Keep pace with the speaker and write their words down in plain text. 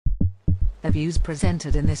The views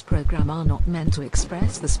presented in this program are not meant to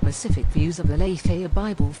express the specific views of the Lafayette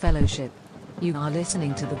Bible Fellowship. You are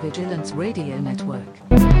listening to the Vigilance Radio Network.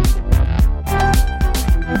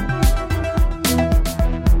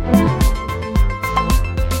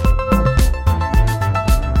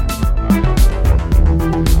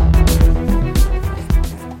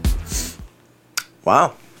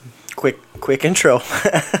 Wow, quick intro.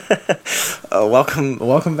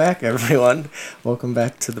 Welcome back, everyone. Welcome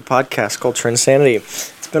back to the podcast, Culture Insanity.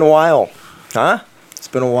 It's been a while, huh? It's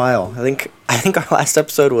been a while. I think our last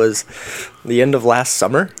episode was the end of last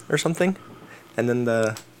summer or something, and then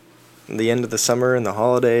the end of the summer and the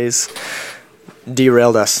holidays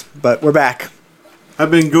derailed us. But we're back.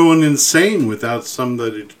 I've been going insane without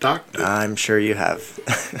somebody to talk to. I'm sure you have.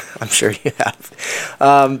 I'm sure you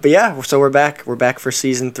have. But yeah, so we're back. We're back for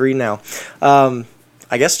season 3 now.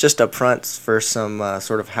 I guess just up front for some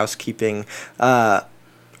sort of housekeeping. The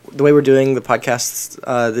way we're doing the podcasts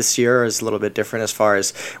this year is a little bit different as far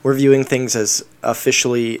as we're viewing things as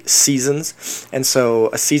officially seasons. And so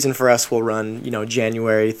a season for us will run,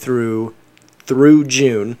 January through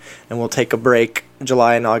June, and we'll take a break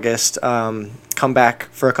July and August, come back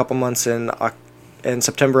for a couple months in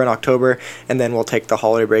September and October, and then we'll take the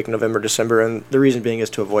holiday break in November, December. And the reason being is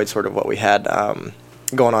to avoid sort of what we had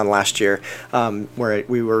going on last year, where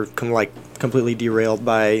we were completely derailed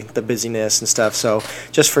by the busyness and stuff. So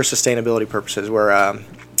just for sustainability purposes,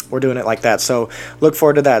 we're doing it like that. So look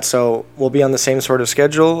forward to that. So we'll be on the same sort of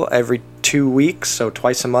schedule every 2 weeks, so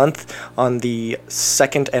twice a month on the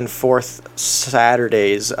 2nd and 4th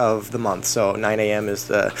Saturdays of the month. So 9 a.m. is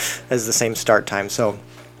the same start time. So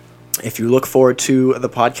if you look forward to the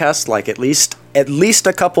podcast, like at least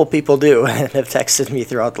a couple people do and have texted me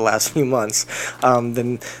throughout the last few months,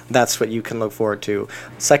 then that's what you can look forward to.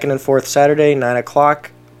 2nd and 4th Saturday, 9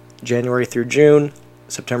 o'clock, January through June,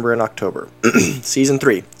 September and October. Season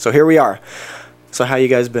 3. So here we are. So how you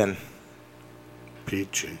guys been?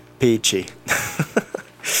 Peachy.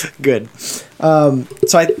 Good. So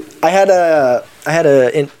I had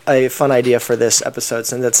a fun idea for this episode,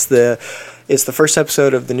 since it's the first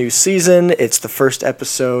episode of the new season. It's the first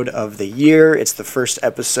episode of the year. It's the first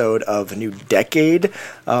episode of a new decade.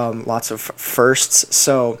 Lots of firsts.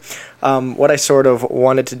 So what I sort of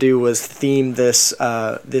wanted to do was theme this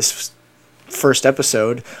first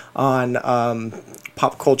episode on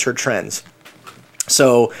pop culture trends.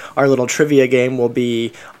 So our little trivia game will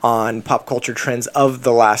be on pop culture trends of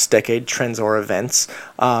the last decade, trends or events,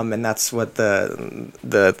 and that's what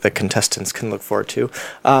the contestants can look forward to.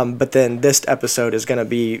 But then this episode is going to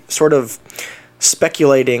be sort of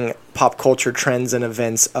speculating pop culture trends and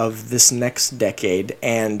events of this next decade,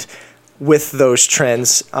 and with those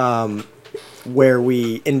trends, where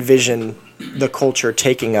we envision the culture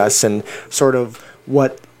taking us, and sort of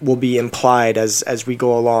what will be implied as we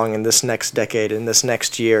go along in this next decade, in this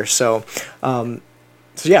next year. So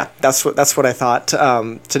yeah, that's what I thought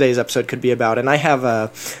today's episode could be about. And I have a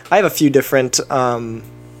few different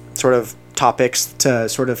sort of topics to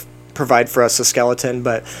sort of provide for us a skeleton,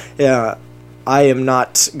 but I am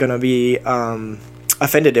not gonna be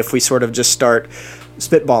offended if we sort of just start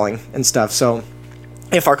spitballing and stuff. So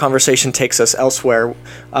if our conversation takes us elsewhere,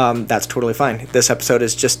 that's totally fine. This episode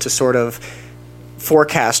is just to sort of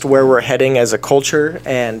forecast where we're heading as a culture,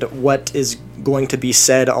 and what is going to be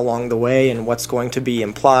said along the way, and what's going to be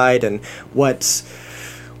implied, and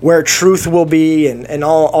where truth will be, and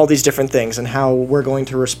all these different things, and how we're going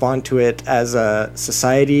to respond to it as a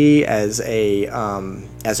society, as a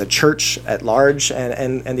church at large,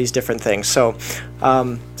 and these different things. So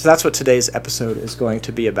that's what today's episode is going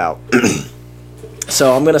to be about.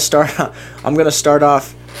 So I'm gonna start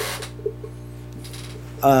off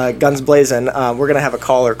guns blazing. We're gonna have a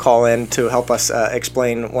caller call in to help us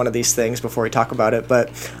explain one of these things before we talk about it.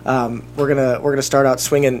 But we're gonna start out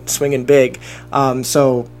swinging big.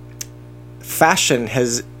 So fashion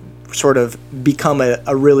has sort of become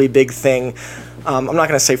a really big thing. I'm not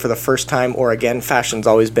gonna say for the first time, or again, fashion's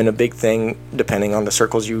always been a big thing depending on the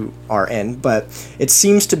circles you are in. But it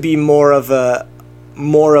seems to be more of a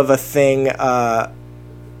thing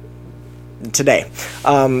today,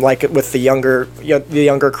 like with the younger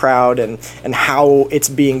crowd, and how it's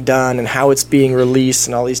being done, and how it's being released,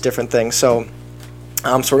 and all these different things. So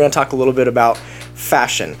we're going to talk a little bit about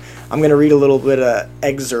fashion. I'm going to read a little bit of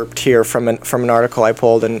excerpt here from an article I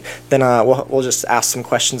pulled, and then we'll just ask some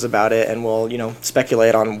questions about it, and we'll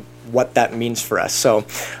speculate on what that means for us. So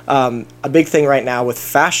a big thing right now with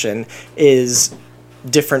fashion is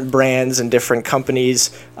different brands and different companies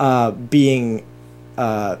being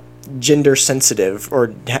gender sensitive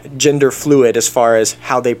or gender fluid as far as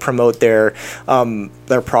how they promote their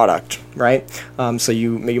product. right? So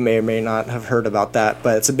you may or may not have heard about that,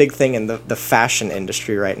 but it's a big thing in the fashion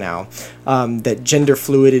industry right now. That gender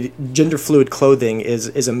fluid clothing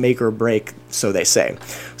is a make or break, so they say.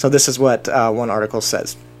 So this is what one article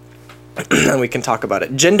says, and we can talk about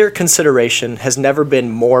it. Gender consideration has never been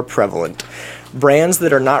more prevalent. Brands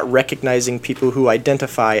that are not recognizing people who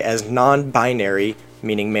identify as non-binary,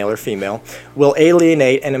 meaning male or female, will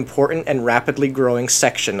alienate an important and rapidly growing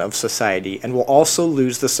section of society and will also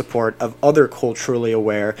lose the support of other culturally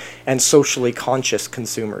aware and socially conscious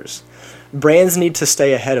consumers. Brands need to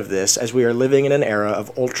stay ahead of this as we are living in an era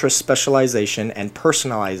of ultra-specialization and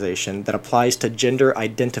personalization that applies to gender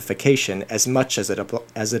identification as much as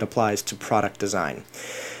it applies to product design.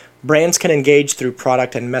 Brands can engage through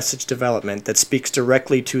product and message development that speaks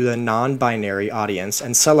directly to the non-binary audience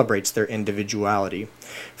and celebrates their individuality.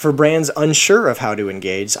 For brands unsure of how to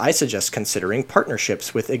engage, I suggest considering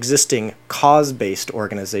partnerships with existing cause-based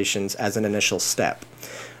organizations as an initial step.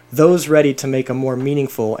 Those ready to make a more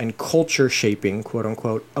meaningful and culture-shaping,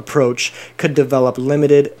 quote-unquote, approach could develop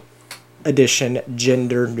limited edition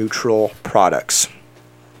gender-neutral products.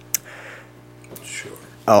 Sure.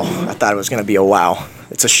 Oh, I thought it was going to be a wow.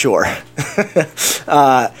 It's a sure.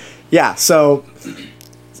 Yeah, so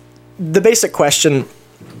the basic question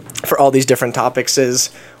for all these different topics is,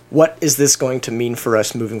 what is this going to mean for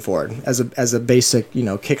us moving forward? As a basic,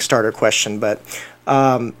 Kickstarter question, but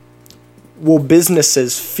will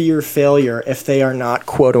businesses fear failure if they are not,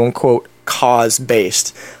 quote unquote, cause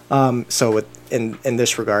based? So in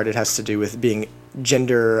this regard, it has to do with being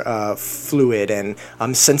gender fluid and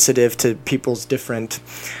sensitive to people's different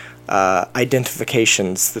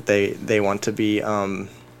identifications that they want to be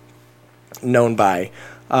known by.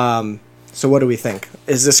 So what do we think?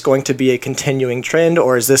 Is this going to be a continuing trend,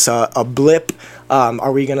 or is this a blip?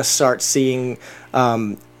 Are we going to start seeing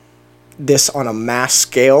this on a mass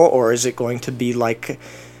scale, or is it going to be like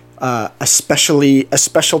a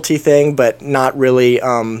specialty thing, but not really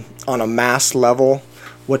on a mass level?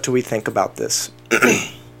 What do we think about this?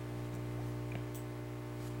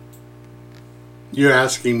 You're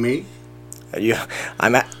asking me?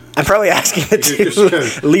 I'm probably asking the two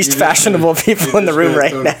least fashionable people in the room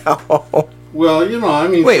right now. Well, I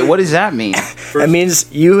mean... Wait, what does that mean? That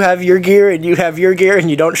means you have your gear and you have your gear and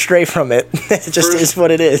you don't stray from it. It just is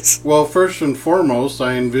what it is. Well, first and foremost,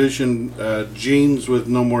 I envision jeans with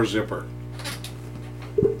no more zipper.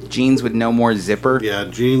 Jeans with no more zipper? Yeah,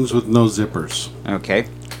 jeans with no zippers. Okay.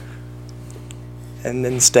 And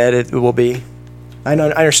instead it will be... I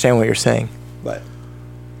understand what you're saying, but...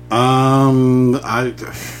 I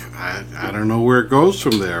don't know where it goes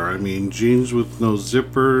from there. I mean, jeans with no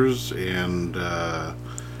zippers and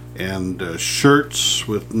shirts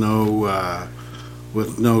with no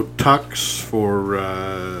tucks for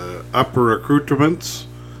upper accoutrements.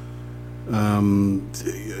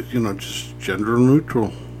 Just gender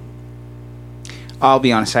neutral. I'll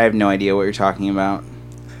be honest, I have no idea what you're talking about.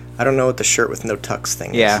 I don't know what the shirt with no tucks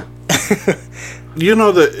thing is. You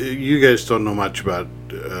know that you guys don't know much about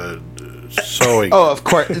sewing. Oh, of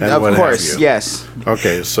course, yes.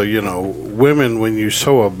 Okay, so women, when you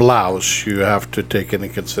sew a blouse, you have to take into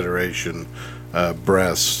consideration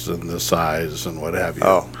breasts and the size and what have you.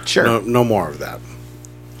 Oh, sure. No more of that.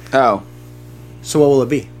 Oh, so what will it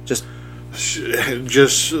be? Just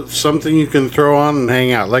something you can throw on and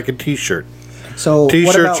hang out, like a T-shirt. So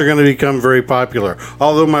T-shirts are going to become very popular.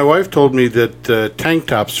 Although my wife told me that tank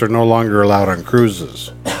tops are no longer allowed on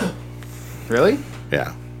cruises. Really?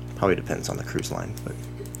 Yeah. Probably depends on the cruise line, but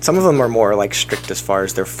some of them are more like strict as far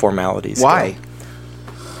as their formalities. Why? go.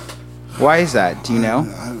 Why is that? Do you know?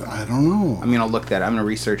 I don't know. I'm gonna look that. I'm gonna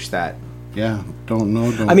research that. Yeah, don't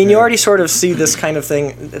know. I mean, you already sort of see this kind of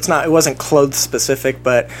thing. It wasn't clothes specific,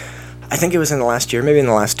 but I think it was in the last year, maybe in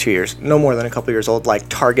the last 2 years, no more than a couple years old. Like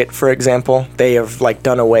Target, for example, they have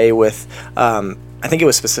done away with. I think it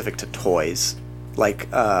was specific to toys, like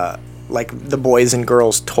the boys and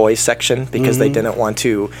girls toy section, because they didn't want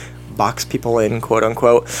to box people in, quote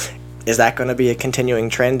unquote. Is that going to be a continuing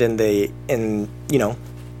trend in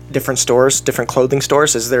different stores, different clothing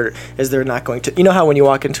stores? Is there not going to, how when you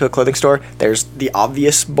walk into a clothing store, there's the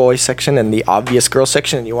obvious boy section and the obvious girl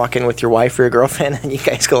section, and you walk in with your wife or your girlfriend and you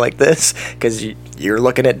guys go like this because you're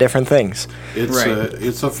looking at different things.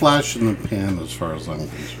 It's a flash in the pan as far as I'm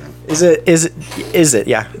concerned. Is it?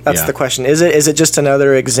 Yeah, that's the question. Is it just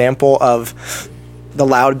another example of the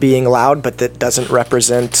loud being loud, but that doesn't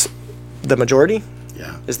represent the majority?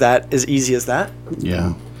 Yeah. Is that as easy as that?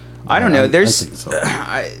 Yeah. I don't know. There's think so.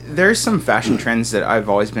 There's some fashion trends that I've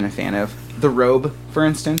always been a fan of. The robe, for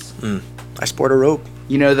instance. I sport a robe.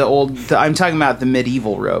 I'm talking about the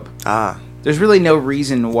medieval robe. Ah. There's really no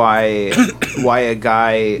reason why a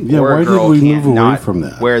guy Yeah, or why a did girl we can't move away not from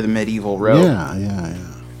that? wear the medieval robe. Yeah.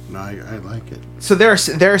 No, I like it. So there are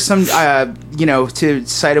some, to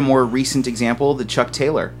cite a more recent example, the Chuck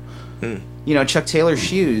Taylor. Chuck Taylor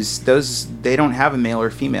shoes, they don't have a male or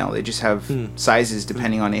female. They just have sizes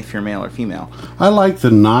depending on if you're male or female. I like the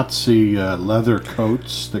Nazi leather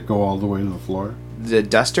coats that go all the way to the floor. The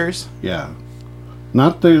dusters? Yeah.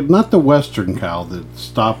 Not the Western cowl that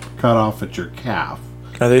cut off at your calf.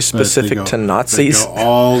 Are they specific to Nazis? They go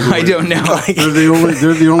all the way. I don't know.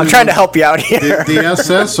 They're the only I'm trying to help you out here. The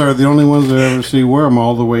SS are the only ones I ever see wear them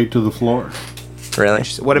all the way to the floor. Really?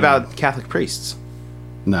 What about Catholic priests?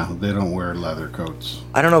 No, they don't wear leather coats.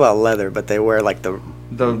 I don't know about leather, but they wear like the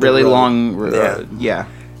really robe. long, yeah.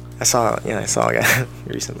 I saw a guy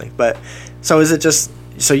recently. But so is it just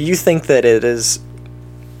so you think that it is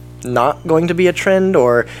not going to be a trend,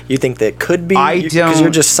 or you think that it could be? I don't, because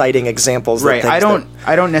you're just citing examples. Right. I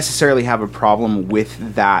don't necessarily have a problem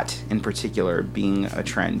with that in particular being a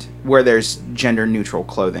trend where there's gender neutral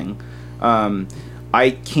clothing.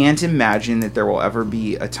 I can't imagine that there will ever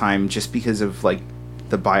be a time, just because of like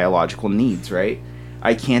the biological needs, right?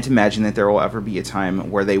 I can't imagine that there will ever be a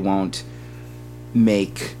time where they won't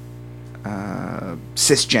make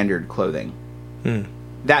cisgendered clothing.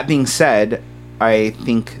 That being said, I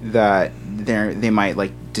think that they might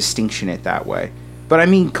like distinction it that way. But I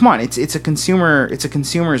mean, come on, it's a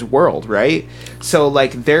consumer's world, right? So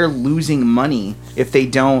like they're losing money if they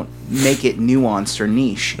don't make it nuanced or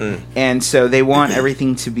niche. And so they want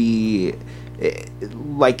everything to be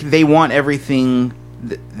like they want everything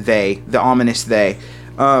the ominous they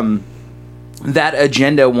that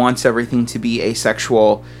agenda wants everything to be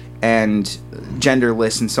asexual and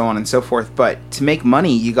genderless and so on and so forth. But to make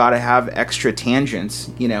money, you got to have extra tangents,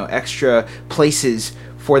 extra places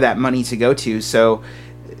for that money to go to. So,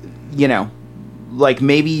 like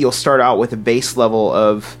maybe you'll start out with a base level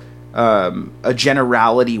of a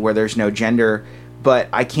generality where there's no gender, but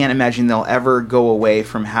I can't imagine they'll ever go away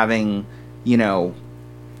from having,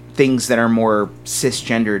 things that are more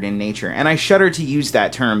cisgendered in nature. And I shudder to use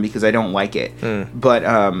that term because I don't like it. But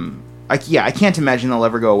I can't imagine they'll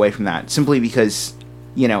ever go away from that simply because,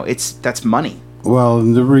 that's money. Well,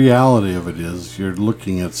 and the reality of it is you're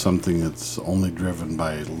looking at something that's only driven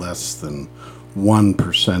by less than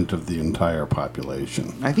 1% of the entire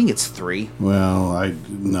population. I think it's 3. Well, I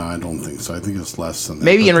don't think so. I think it's less than that.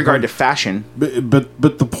 Maybe in regard to fashion. But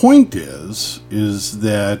the point is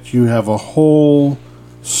that you have a whole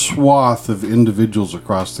swath of individuals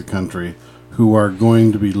across the country who are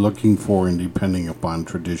going to be looking for and depending upon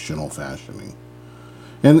traditional fashioning.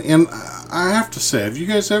 And I have to say, have you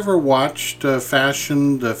guys ever watched the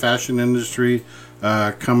fashion industry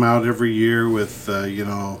come out every year with,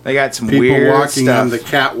 they got some people weird walking stuff on the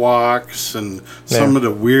catwalks and some of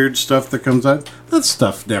the weird stuff that comes out? That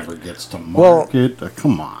stuff never gets to market.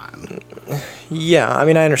 Come on. Yeah, I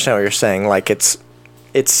mean, I understand what you're saying. Like, it's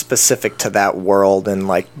specific to that world and,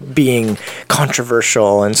 like, being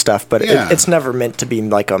controversial and stuff, but it's never meant to be,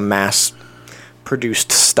 like, a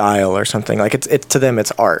mass-produced style or something. Like, it's to them,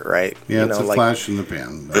 it's art, right? Yeah, it's a flash in the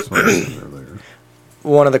pan. That's what I said earlier.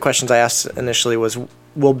 One of the questions I asked initially was,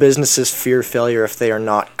 will businesses fear failure if they are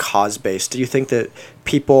not cause-based? Do you think that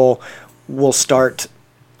people will start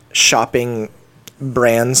shopping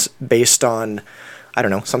brands based on, I don't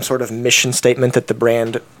know, some sort of mission statement that the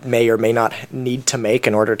brand may or may not need to make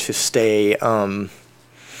in order to stay,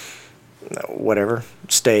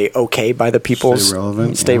 stay okay by the people's...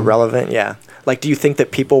 Stay relevant. Yeah. Like, do you think that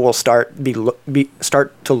people will start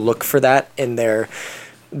to look for that in their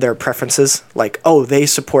preferences? Like, oh, they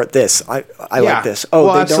support this. I like this. Oh,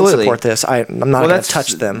 well, they don't support this. I'm not going to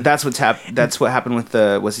touch them. That's what happened with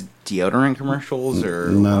was it deodorant commercials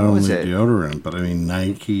or not only deodorant, but I mean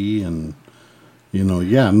Nike and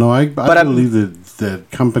I believe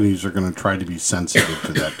that companies are going to try to be sensitive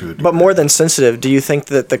to that too. But more than sensitive, do you think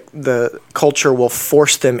that the culture will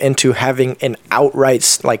force them into having an outright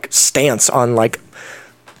stance on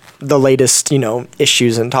the latest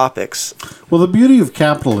issues and topics? Well, the beauty of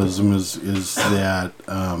capitalism is that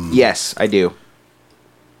yes, I do.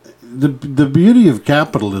 The beauty of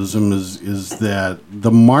capitalism is that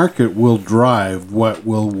the market will drive what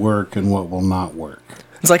will work and what will not work.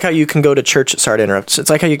 It's like how you can go to church. Sorry to interrupt.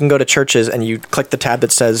 It's like how you can go to churches and you click the tab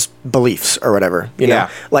that says beliefs or whatever. You know,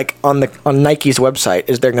 like on Nike's website,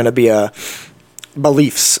 is there going to be a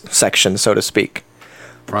beliefs section, so to speak?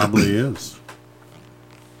 Probably is.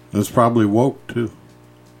 It's probably woke too.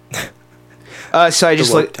 So I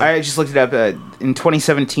just woke looked. I just looked it up. In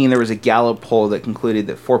 2017, there was a Gallup poll that concluded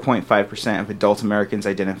that 4.5% of adult Americans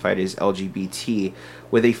identified as LGBT,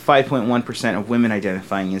 with a 5.1% of women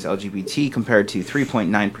identifying as LGBT, compared to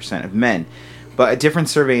 3.9% of men. But a different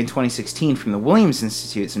survey in 2016 from the Williams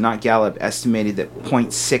Institute, so not Gallup, estimated that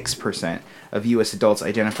 0.6% of U.S. adults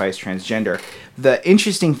identify as transgender. The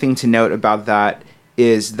interesting thing to note about that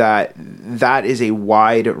is that that is a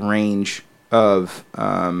wide range of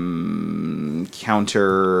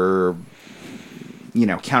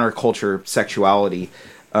counterculture sexuality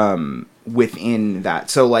within that.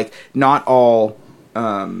 So like not all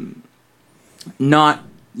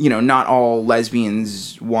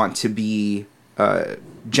lesbians want to be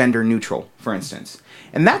gender neutral, for instance.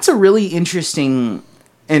 And that's a really interesting,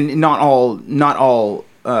 and not all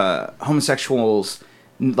homosexuals,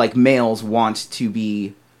 like males, want to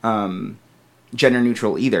be gender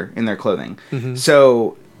neutral either in their clothing. Mm-hmm.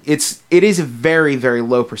 So it is a very, very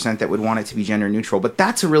low percent that would want it to be gender neutral. But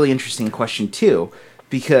that's a really interesting question too,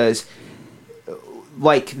 because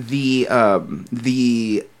like the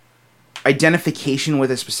identification with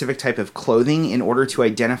a specific type of clothing in order to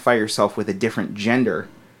identify yourself with a different gender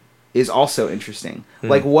is also interesting. Mm.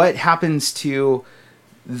 Like what happens to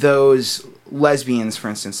those lesbians, for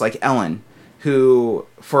instance, like Ellen, who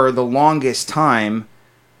for the longest time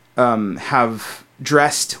have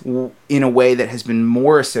dressed in a way that has been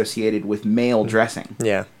more associated with male dressing.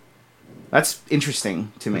 Yeah. That's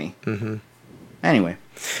interesting to me. Mm-hmm. Anyway.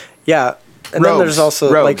 Yeah. And robes. Then there's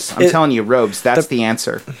also robes. I'm telling you, robes. That's the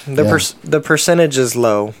answer. The percentage is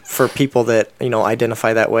low for people that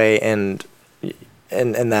identify that way and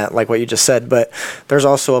that, like what you just said. But there's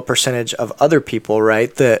also a percentage of other people,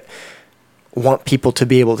 right, that want people to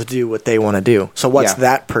be able to do what they want to do. So what's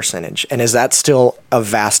that percentage? And is that still a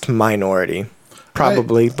vast minority?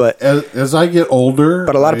 Probably, but as I get older,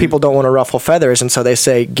 but a lot of people don't want to ruffle feathers, and so they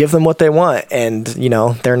say give them what they want, and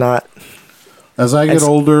they're not. As I get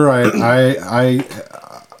older,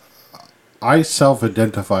 I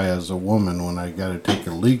self-identify as a woman when I got to take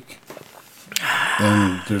a leak,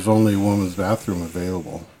 and there's only a woman's bathroom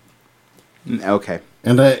available. Okay.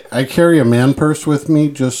 And I carry a man purse with me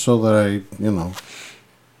just so that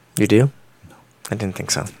You do? No. I didn't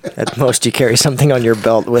think so. At most, you carry something on your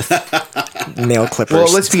belt with nail clippers.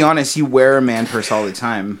 Well, let's be honest. You wear a man purse all the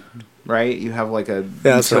time, right? You have like a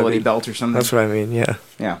utility belt or something. That's what I mean, yeah.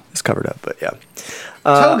 Yeah. It's covered up, but yeah.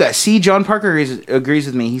 Toga. See, John Parker agrees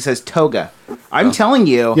with me. He says toga. I'm telling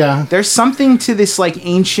you, there's something to this like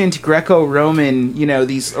ancient Greco-Roman,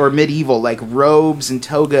 these, or medieval, like robes and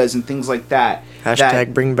togas and things like that.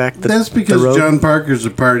 Hashtag bring back the That's because the John Parker's a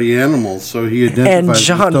party animal, so he identifies and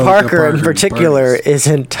John with Parker in particular is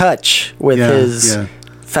in touch with his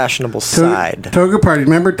fashionable side. Toga parties.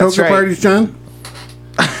 Remember toga parties, John?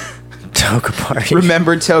 Toga parties.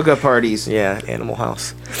 Remember toga parties. Yeah, Animal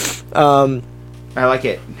House. I like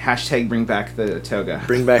it. Hashtag bring back the toga.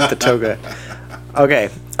 Bring back the toga. Okay.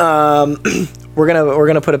 We're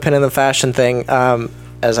gonna put a pin in the fashion thing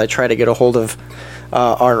as I try to get a hold of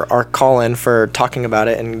our call-in for talking about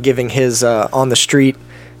it and giving his on the street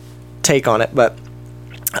take on it. But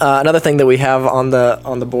another thing that we have on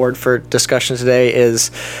the board for discussion today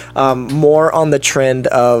is more on the trend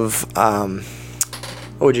of what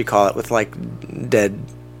would you call it, with like dead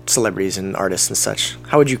celebrities and artists and such.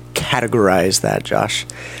 How would you categorize that, Josh?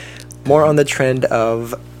 More on the trend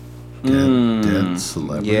of dead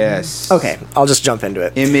celebrities. Yes. Okay, I'll just jump into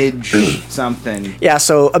it. Image something. Yeah,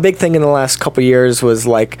 so a big thing in the last couple years was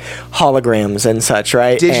like holograms and such,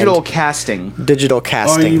 right? Digital casting. Digital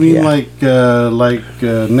casting. Oh, you mean like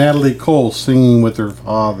Natalie Cole singing with her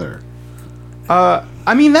father?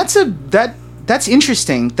 I mean that's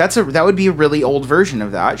interesting. That would be a really old version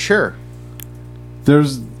of that. Sure.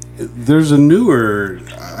 There's a newer.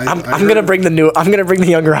 I'm gonna bring the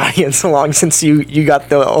younger audience along, since you got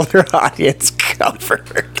the older audience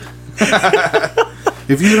covered.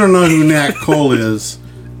 If you don't know who Nat Cole is,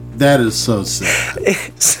 that is so sad.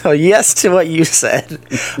 So yes to what you said,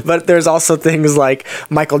 but there's also things like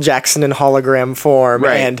Michael Jackson in hologram form,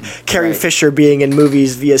 and Carrie Fisher being in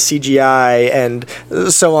movies via CGI, and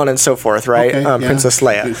so on and so forth, right? Okay, Princess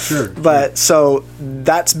Leia. Sure. But so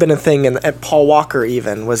that's been a thing, and Paul Walker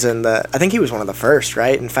even was in I think he was one of the first,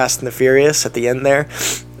 right? In Fast and the Furious at the end there.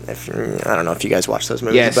 I don't know if you guys watch those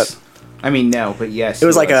movies, but. I mean, no, but yes. It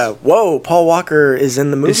was like whoa, Paul Walker is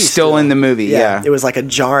in the movie. He's still in the movie, yeah. It was like a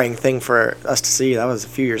jarring thing for us to see. That was a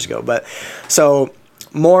few years ago. But so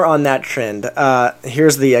more on that trend.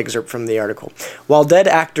 Here's the excerpt from the article. While dead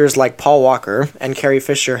actors like Paul Walker and Carrie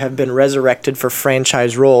Fisher have been resurrected for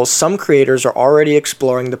franchise roles, some creators are already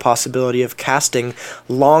exploring the possibility of casting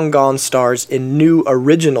long-gone stars in new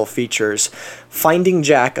original features. Finding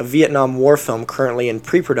Jack, a Vietnam War film currently in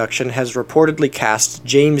pre-production, has reportedly cast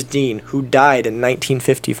James Dean, who died in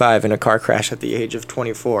 1955 in a car crash at the age of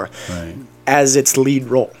 24, Right. as its lead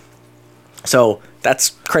role. So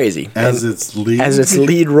that's crazy. As And- its lead? as its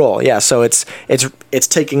lead role. Yeah, so it's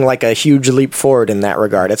taking like a huge leap forward in that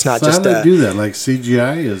regard. It's not So just how do they do that? Like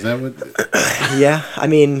CGI? Is that what? yeah. I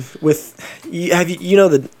mean, have you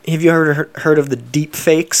heard of the deep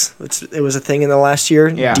fakes? It was a thing in the last year.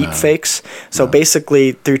 Yeah. Deep fakes. So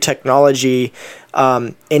basically, through technology,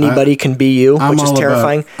 anybody can be you, which is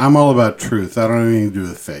terrifying. I'm all about truth. I don't have anything to do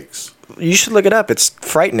with fakes. You should look it up. It's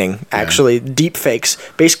frightening, actually. Deep fakes.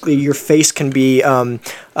 Basically, your face can be can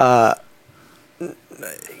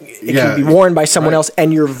be worn by someone else,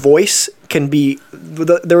 and your voice can be.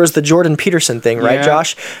 There was the Jordan Peterson thing, right, Yeah.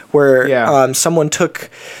 Josh, where someone took.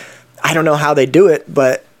 I don't know how they do it,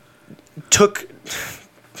 but took.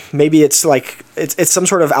 Maybe it's like it's some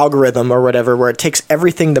sort of algorithm or whatever, where it takes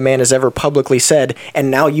everything the man has ever publicly said,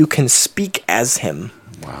 and now you can speak as him.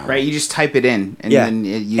 Right, you just type it in, and then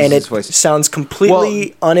it uses and his it voice. sounds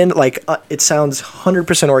completely it sounds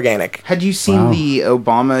 100% organic. Had you seen the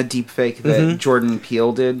Obama deepfake that Jordan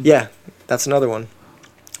Peele did? Yeah, that's another one.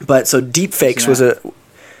 But so deepfakes Seen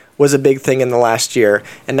was a big thing in the last year,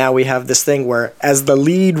 and now we have this thing where, as the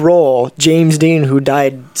lead role, James Dean, who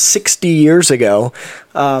died 60 years ago,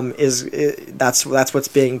 that's what's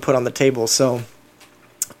being put on the table. So,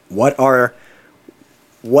 what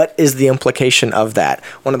is the implication of that?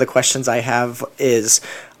 One of the questions I have is,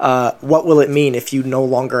 what will it mean if you no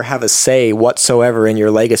longer have a say whatsoever in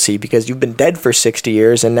your legacy, because you've been dead for 60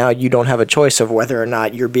 years and now you don't have a choice of whether or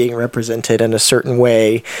not you're being represented in a certain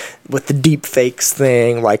way with the deep fakes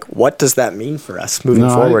thing? Like, what does that mean for us moving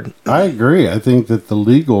forward? I agree. I think that the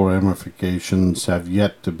legal ramifications have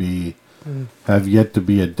yet to be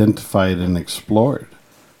identified and explored.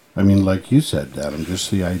 I mean, like you said, Adam,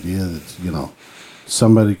 just the idea that,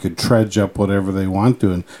 somebody could trudge up whatever they want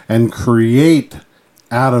to and create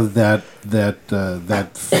out of that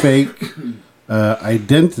fake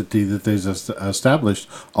identity that they've established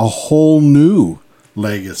a whole new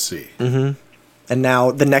legacy. Mm-hmm. And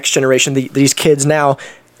now the next generation, these kids now,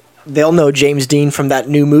 they'll know James Dean from that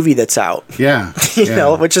new movie that's out. Yeah, you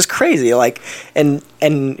know, which is crazy. Like, and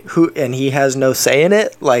he has no say in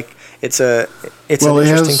it. Like, it's an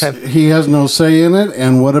interesting time. He has no say in it.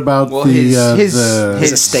 And what about his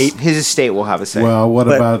estate? His estate will have a say. Well, what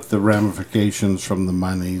about the ramifications from the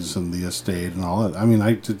monies and the estate and all that? I mean,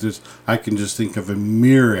 I can just think of a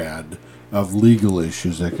myriad of legal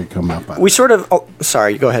issues that could come up.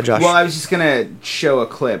 Sorry, go ahead, Josh. Well, I was just gonna show a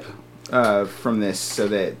clip from this so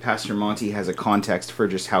that Pastor Monty has a context for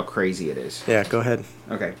just how crazy it is. Yeah, go ahead.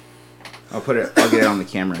 Okay. I'll get it on the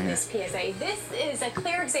camera here. This PSA. This is a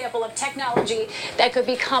clear example of technology that could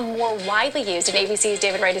become more widely used. And ABC's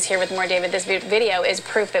David Wright is here with more. David, this video is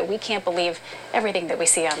proof that we can't believe everything that we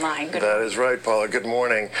see online. That is right, Paula. Good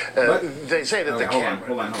morning. They say that the camera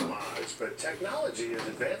hold on. lies, but technology is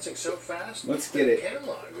advancing so fast. Let's get it. Can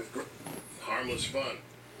lie with harmless fun.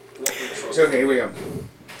 Okay, here we go.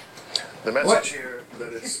 The message here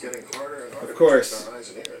that it's getting harder and harder Of course. to our eyes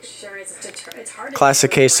and ears. Sure, it's hard.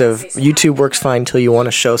 Classic case of YouTube works fine until you want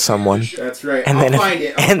to show someone, That's right. and then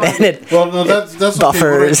it Well, no, that's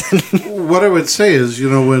buffers. Okay. What I would say is,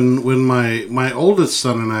 when my oldest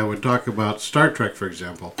son and I would talk about Star Trek, for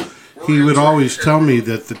example, he would always tell me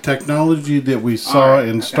that the technology that we saw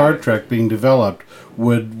in Star Trek being developed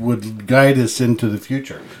would guide us into the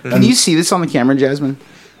future. Can you see this on the camera, Jasmine?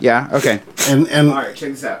 Yeah. Okay. And All right, check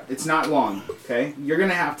this out. It's not long. Okay, you're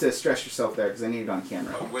gonna have to stress yourself there because I need it on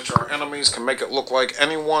camera. Which our enemies can make it look like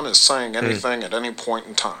anyone is saying anything at any point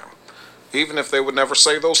in time, even if they would never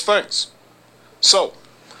say those things. So,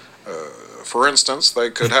 for instance, they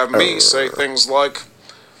could have me say things like,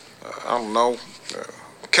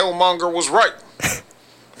 Killmonger was right,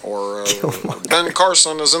 or Ben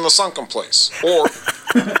Carson is in the sunken place, or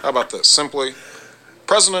how about this? Simply,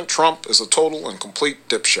 President Trump is a total and complete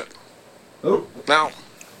dipshit. Oh. Now,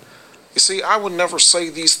 you see, I would never say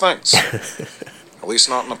these things. At least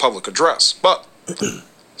not in a public address. But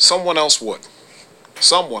someone else would.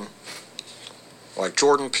 Someone like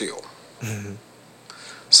Jordan Peele.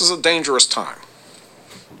 This is a dangerous time.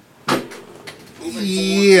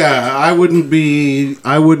 yeah, I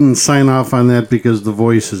wouldn't sign off on that because the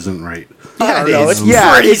voice isn't right. I don't know, it's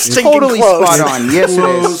yeah, pretty it's stinking totally close. spot on. Yes, it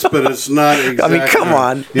Close, is. but it's not exactly. I mean, come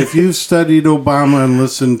on. If you've studied Obama and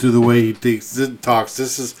listened to the way he talks,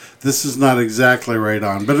 this is not exactly right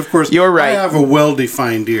on. But of course, You're right. I have a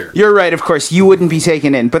well-defined ear. You're right. Of course, you wouldn't be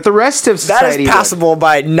taken in, but the rest of That society is passable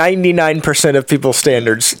by 99% of people's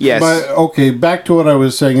standards. Would. Yes. But okay, back to what I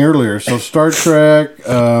was saying earlier. So Star Trek,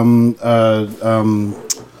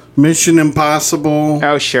 Mission Impossible.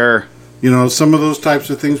 Oh, sure. You know, some of those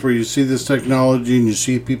types of things where you see this technology and you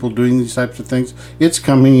see people doing these types of things, it's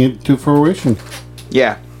coming into fruition.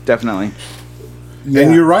 Yeah, definitely.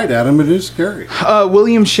 And you're right, Adam. It is scary.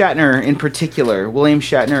 William Shatner, in particular. William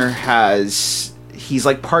Shatner he's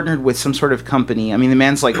like partnered with some sort of company. I mean, the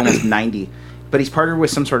man's like almost 90, but he's partnered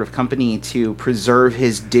with some sort of company to preserve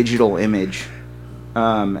his digital image.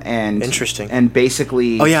 And Interesting. And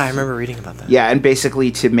basically, Oh, yeah, I remember reading about that. yeah, and basically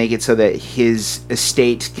to make it so that his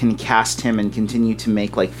estate can cast him and continue to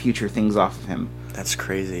make like future things off of him. That's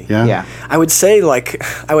crazy. Yeah. Yeah. I would say, like,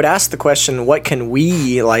 I would ask the question, what can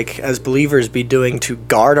we, like, as believers be doing to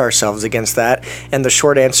guard ourselves against that? And the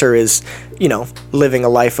short answer is, you know, living a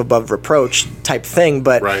life above reproach type thing.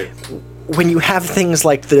 But Right. when you have things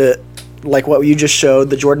like what you just showed,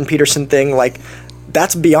 the Jordan Peterson thing, like,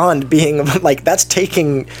 that's beyond being, like, that's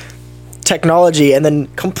taking technology and then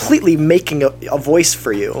completely making a voice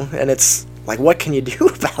for you. And it's, like, what can you do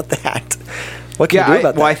about that? What can you do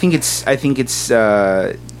about that? I think it's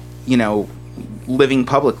you know, living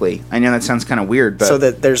publicly. I know that sounds kind of weird, but So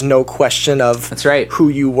that there's no question of That's right. who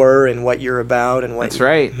you were and what you're about and what that's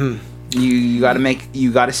right. You got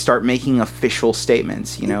to start making official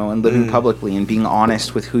statements, you know, and living publicly and being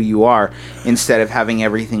honest with who you are instead of having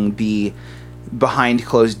everything be behind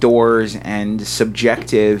closed doors and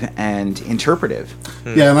subjective and interpretive.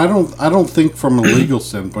 Yeah, and I don't think from a legal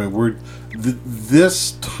standpoint,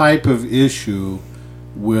 this type of issue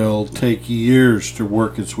will take years to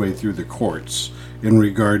work its way through the courts in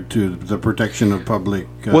regard to the protection of public.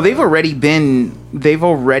 Well, they've already been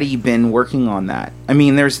working on that. I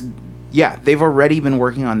mean, they've already been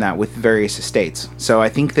working on that with various estates. So I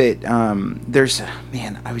think that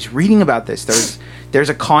I was reading about this. There's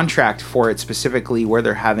a contract for it specifically where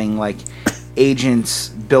they're having like agents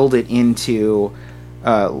build it into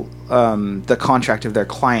the contract of their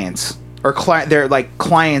clients, or their like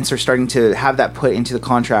clients are starting to have that put into the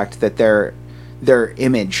contract that their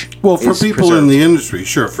image. Well, for is people preserved. in the industry,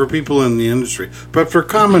 sure, for people in the industry, but for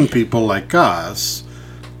common people like us,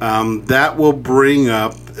 that will bring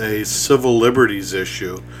up a civil liberties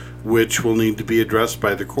issue, which will need to be addressed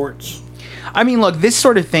by the courts. I mean, look, this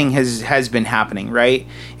sort of thing has been happening, right?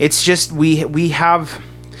 It's just we have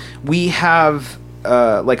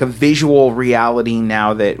like a visual reality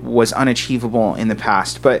now that was unachievable in the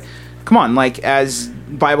past. But come on, like as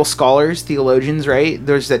Bible scholars, theologians, right?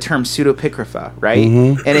 There's that term pseudepigrapha, right?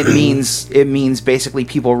 And it means basically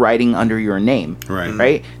people writing under your name, Right.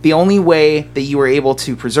 Right? The only way that you were able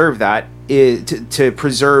to preserve that is to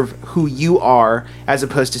preserve who you are, as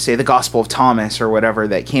opposed to say the Gospel of Thomas or whatever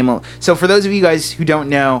that came. So for those of you guys who don't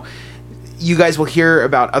know, you guys will hear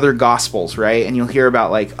about other gospels, right? And you'll hear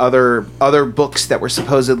about like other books that were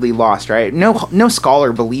supposedly lost, right? No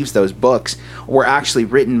scholar believes those books were actually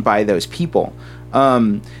written by those people.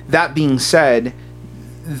 That being said,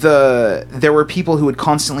 there were people who would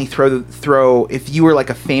constantly throw if you were like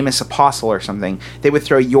a famous apostle or something, they would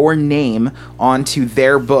throw your name onto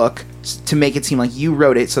their book to make it seem like you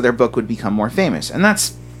wrote it, so their book would become more famous. And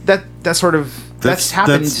that's happened That's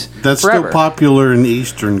forever. still popular in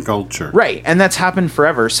Eastern culture. Right, and that's happened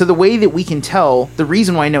forever. So the way that we can tell, the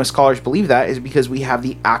reason why no scholars believe that is because we have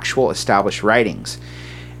the actual established writings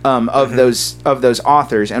of those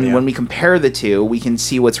authors, and when we compare the two, we can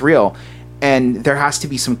see what's real. And there has to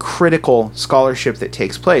be some critical scholarship that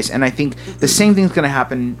takes place. And I think the same thing's going to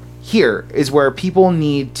happen here, is where people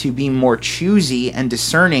need to be more choosy and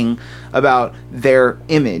discerning about their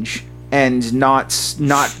image, and not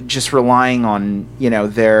just relying on,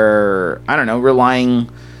 not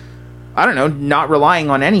relying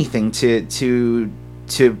on anything to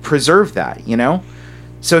preserve that, you know?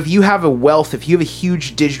 So if you have if you have a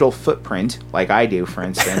huge digital footprint, like I do, for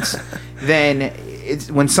instance, then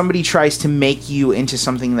when somebody tries to make you into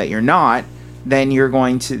something that you're not, then they're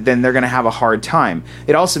going to have a hard time.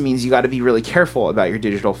 It also means you got to be really careful about your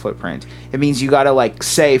digital footprint. It means you got to like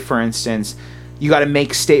say, for instance, you got to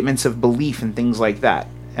make statements of belief and things like that.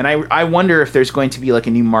 And I wonder if there's going to be like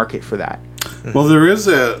a new market for that. Well, there is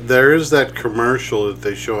that commercial that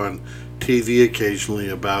they show on TV occasionally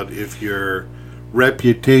about if your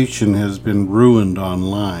reputation has been ruined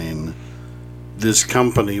online, this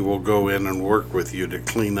company will go in and work with you to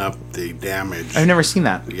clean up the damage. I've never seen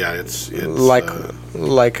that. Yeah, it's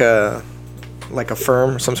like a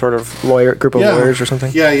firm, some sort of group of lawyers or something.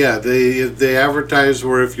 Yeah. They advertise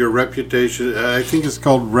where if your reputation, I think it's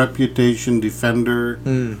called Reputation Defender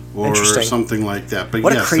or something like that. But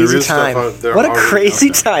what a crazy time! What a crazy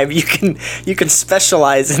time! You can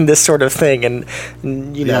specialize in this sort of thing and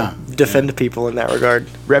defend people in that regard.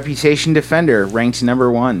 Reputation Defender ranked number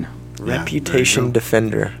 1. Reputation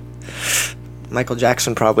Defender. Michael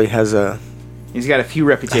Jackson probably has He's got a few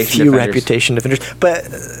reputation defenders, but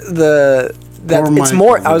it's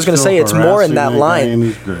more. I was going to say it's more in that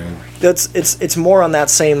line. It's more on that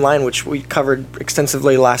same line, which we covered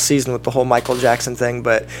extensively last season with the whole Michael Jackson thing.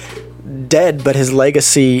 But dead, but his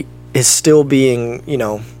legacy is still being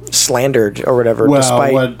slandered or whatever. Well,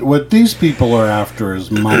 despite what these people are after is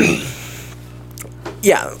money.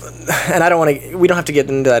 Yeah, and I don't want to. We don't have to get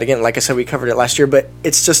into that again. Like I said, we covered it last year, but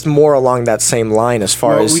it's just more along that same line as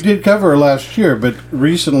far as we did cover it last year. But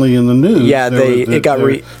recently in the news, yeah, they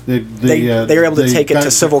were able to take it to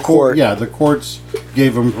civil court. Yeah, the courts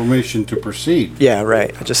gave them permission to proceed. Yeah,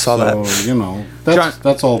 right. I just saw that. So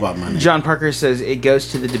that's all about money. John Parker says it goes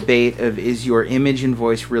to the debate of is your image and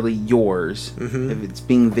voice really yours if it's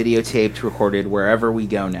being videotaped, recorded wherever we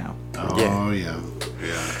go now. Oh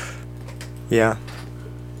yeah.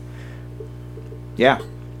 Yeah.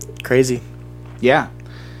 Crazy. Yeah.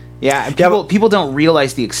 People don't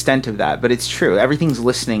realize the extent of that, but it's true. Everything's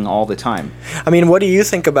listening all the time. I mean, what do you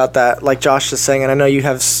think about that? Like Josh is saying, and I know you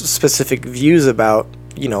have specific views about,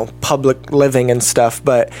 public living and stuff,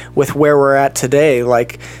 but with where we're at today,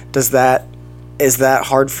 like, is that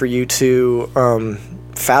hard for you to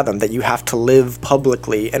fathom that you have to live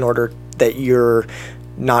publicly in order that you're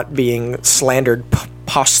not being slandered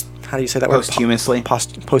how do you say that posthumously? word?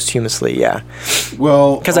 Posthumously, yeah.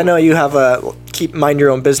 Well, because I know you have a mind your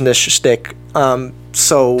own business shtick.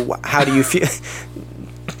 So how do you feel?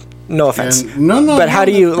 No offense. But how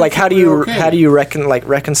do you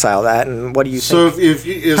reconcile that, and what do you think?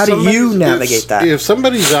 So how do you navigate that? If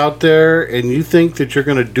somebody's out there and you think that you're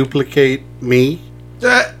going to duplicate me,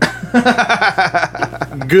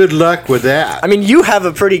 good luck with that. I mean, you have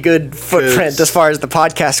a pretty good footprint as far as the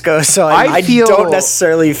podcast goes, so I don't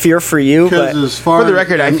necessarily fear for you. But for the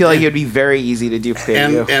record, I feel like it would be very easy to duplicate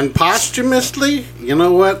you. And posthumously, you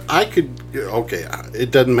know what? I could. Okay, it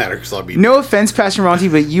doesn't matter because I'll be. No offense, Pastor Monty,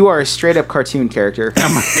 but you are a straight up cartoon character.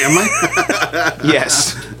 Am I?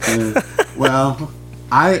 Yes. Well,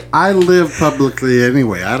 I live publicly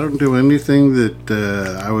anyway. I don't do anything that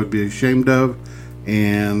I would be ashamed of.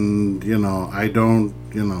 And I don't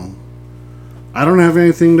have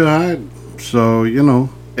anything to hide. So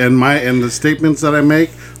and the statements that I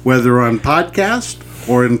make, whether on podcast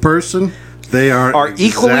or in person, they are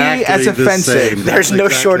equally as offensive. There's no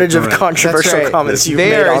shortage of controversial comments you've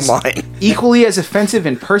made online. Equally as offensive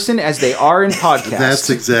in person as they are in podcast.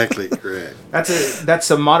 That's exactly correct.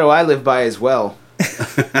 That's a motto I live by as well.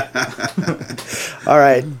 All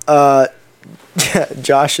right.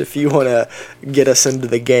 Josh, if you want to get us into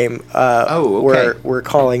the game, okay. we're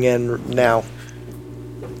calling in now.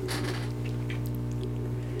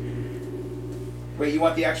 Wait, you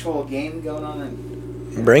want the actual game going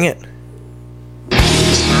on? Bring it.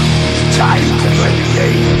 Time to play the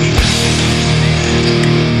game.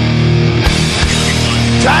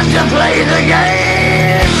 Time to play the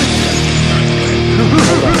game.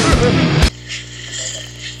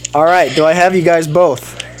 All right. Do I have you guys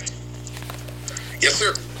both? Yes,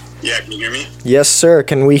 sir. Yeah, can you hear me? Yes, sir.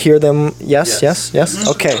 Can we hear them? Yes.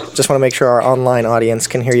 Okay. Just want to make sure our online audience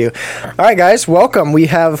can hear you. All right, guys. Welcome.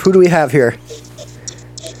 Who do we have here?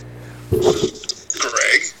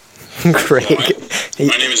 Greg.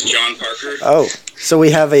 My name is John Parker. Oh, so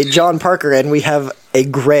we have a John Parker and we have a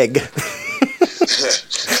Greg. Greg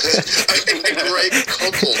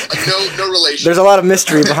Couple. No relation. There's a lot of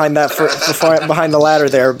mystery behind that behind the ladder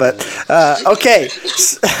there, but okay.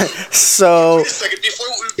 So wait a second,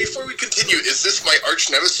 before we continue, is this my arch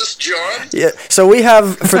nemesis, John? Yeah. So we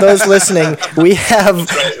have, for those listening,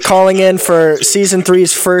 calling in for season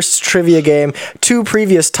 3's first trivia game, 2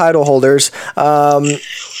 previous title holders.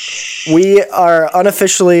 We are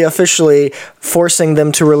officially forcing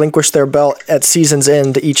them to relinquish their belt at season's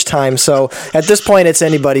end each time. So at this point, it's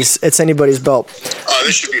anybody's belt.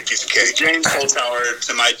 This should be a piece of cake. James Holtower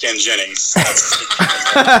to my Ken Jennings.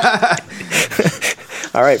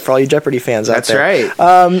 All right, for all you Jeopardy fans out there. That's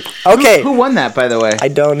right. Okay. Who won that, by the way? I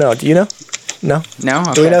don't know. Do you know? No? No?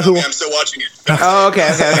 Okay. Do we know who? I'm still watching it. Oh,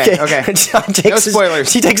 okay. John takes no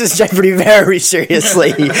spoilers. He takes his Jeopardy very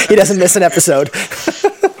seriously. He doesn't miss an episode.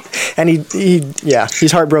 And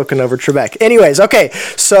he's heartbroken over Trebek. Anyways, okay,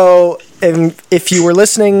 so if you were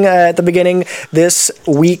listening at the beginning, this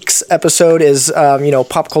week's episode is,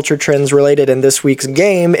 pop culture trends related, and this week's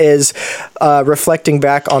game is reflecting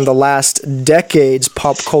back on the last decade's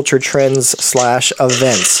pop culture trends /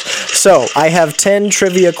 events. So I have 10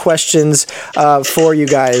 trivia questions for you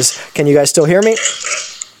guys. Can you guys still hear me?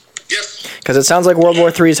 Yes. Because it sounds like World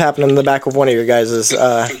War III is happening in the back of one of your guys'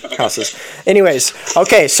 houses. Anyways,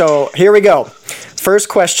 okay, so here we go. First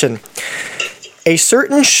question. A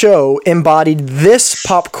certain show embodied this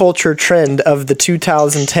pop culture trend of the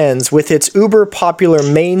 2010s with its uber popular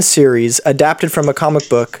main series adapted from a comic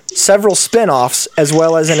book, several spin-offs, as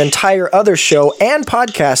well as an entire other show and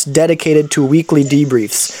podcast dedicated to weekly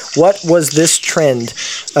debriefs. What was this trend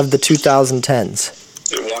of the 2010s?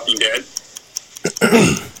 The Walking Dead?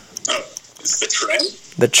 It's the trend?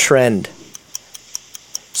 The trend.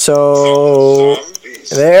 So,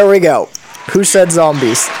 there we go. Who said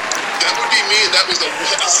zombies? That would be me. That was the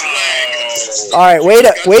swag. All right, way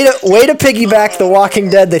to piggyback the Walking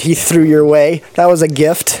Dead that he threw your way. That was a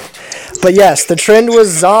gift. But yes, the trend was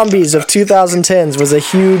zombies of 2010s was a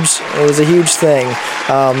huge thing.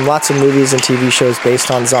 Lots of movies and TV shows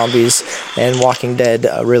based on zombies, and Walking Dead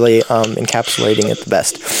really encapsulating it the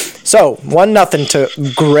best. So 1-0 to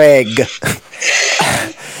Greg.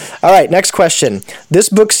 All right, next question. This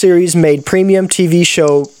book series made premium TV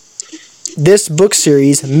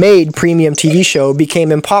show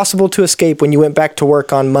became impossible to escape when you went back to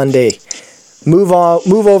work on Monday. Move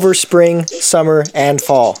over spring, summer, and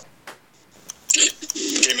fall.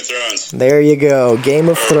 Game of Thrones. There you go. Game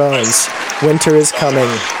of Thrones. Winter is coming.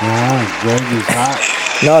 Yeah, Greg is hot.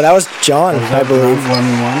 No, that was John, I believe.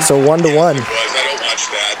 1-1. So 1-1. I don't watch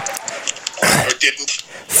that. Or didn't.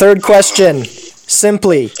 Third question.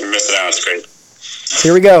 Simply. You're missing out. It's great.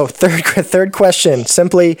 Here we go. Third question.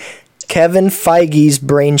 Simply, Kevin Feige's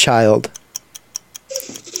brainchild.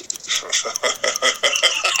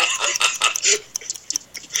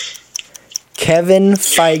 Kevin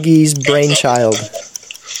Feige's brainchild.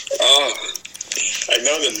 Oh, I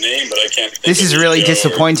know the name, but I can't. Think This of is the really show.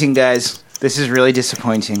 disappointing, guys. This is really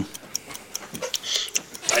disappointing.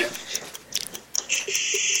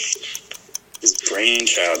 His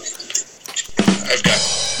brainchild. I've got.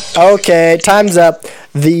 Okay, time's up.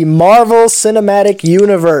 The Marvel Cinematic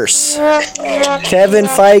Universe. Kevin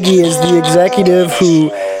Feige is the executive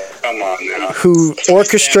Come on now. who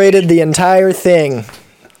orchestrated the entire thing.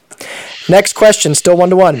 Next question, still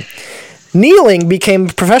 1-1. Kneeling became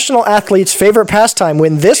a professional athlete's favorite pastime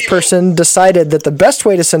when this person decided that the best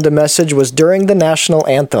way to send a message was during the national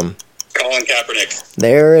anthem. Colin Kaepernick.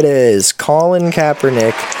 There it is, Colin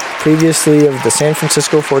Kaepernick, previously of the San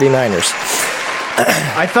Francisco 49ers.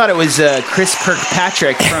 I thought it was Chris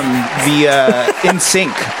Kirkpatrick from the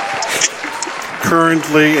NSYNC.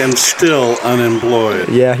 Currently and still unemployed.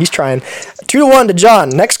 Yeah, he's trying. 2-1 to John.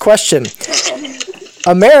 Next question.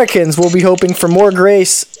 Americans will be hoping for more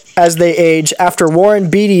grace as they age after Warren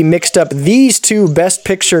Beatty mixed up these two Best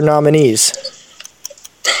Picture nominees.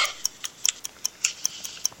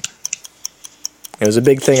 It was a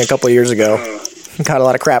big thing a couple years ago. Got a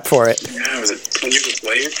lot of crap for it. Yeah, was it 10 Years a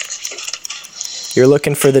Slave? You're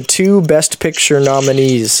looking for the two Best Picture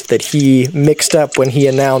nominees that he mixed up when he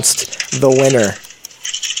announced the winner.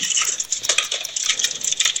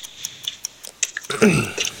 I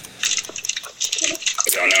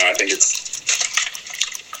don't know. I think it's.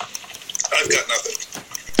 I've got nothing.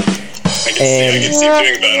 I can see him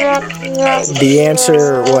doing better. The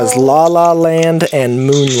answer was La La Land and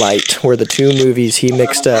Moonlight were the two movies he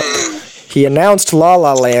mixed up. He announced La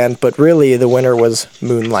La Land, but really the winner was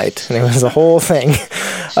Moonlight, and it was the whole thing.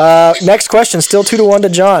 Next question, still 2-1 to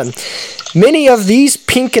John. Many of these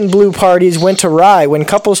pink and blue parties went awry when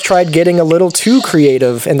couples tried getting a little too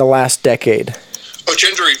creative in the last decade. Oh,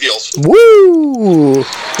 gender reveals. Woo!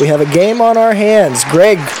 We have a game on our hands.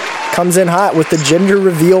 Greg comes in hot with the gender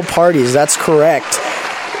reveal parties. That's correct.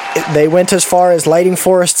 They went as far as lighting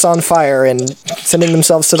forests on fire and sending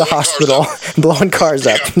themselves to the hospital, blowing cars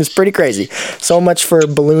up. It's pretty crazy. So much for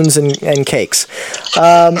balloons and cakes.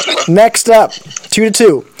 Next up,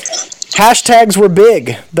 2-2. Hashtags were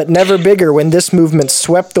big, but never bigger when this movement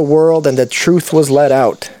swept the world and the truth was let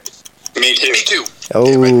out. Me too. Me too. Oh,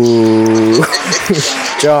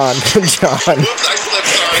 John. Whoops, I slipped,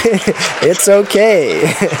 sorry. It's okay.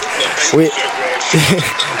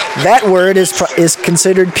 That word is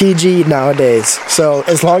considered PG nowadays. So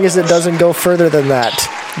as long as it doesn't go further than that,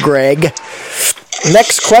 Greg.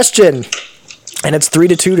 Next question, and it's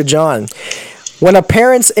 3-2 to John. When a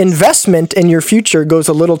parent's investment in your future goes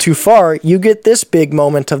a little too far, you get this big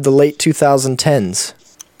moment of the late 2010s.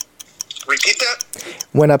 Repeat that?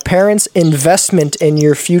 When a parent's investment in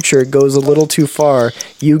your future goes a little too far,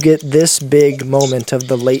 you get this big moment of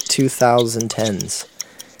the late 2010s.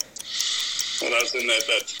 Well, that was in that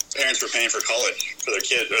parents were paying for college for their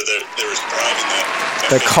kid, or they were driving that.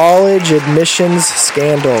 The college admissions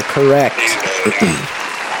scandal, correct.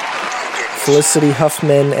 Felicity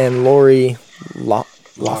Huffman and Lori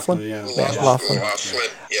Loughlin? Yeah. Loughlin.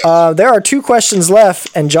 Yeah. There are 2 questions left,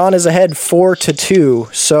 and John is ahead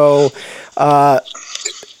 4-2. So,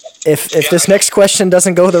 if this next question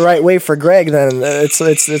doesn't go the right way for Greg, then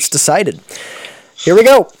it's decided. Here we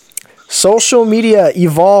go. Social media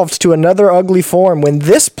evolved to another ugly form when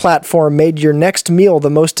this platform made your next meal the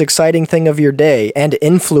most exciting thing of your day, and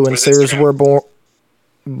influencers were born.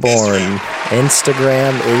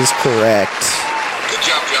 Instagram is correct. Good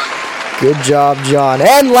job, John. Good job, John.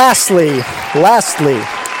 And lastly,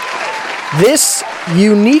 this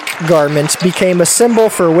unique garment became a symbol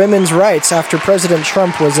for women's rights after President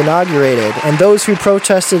Trump was inaugurated, and those who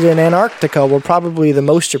protested in Antarctica were probably the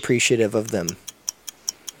most appreciative of them.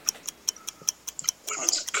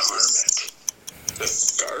 Women's garment. The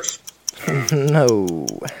scarf? No.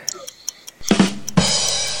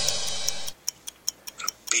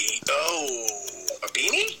 A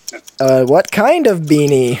beanie? What kind of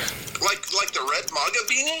beanie? Like the red MAGA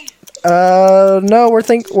beanie? No,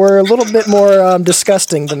 we're a little bit more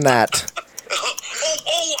disgusting than that.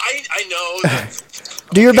 I know.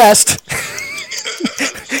 Do your best.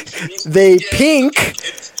 They pink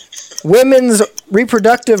women's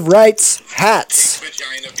reproductive rights hats.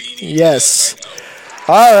 Vagina beanie. Yes.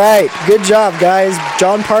 All right. Good job, guys.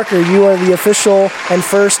 John Parker, you are the official and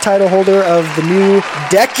first title holder of the new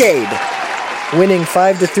decade, winning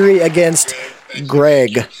 5-3 against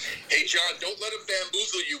Greg. Hey, John, don't let him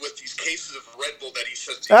bamboozle you with these cases of Red Bull that he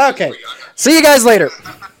says. Okay. See you guys later.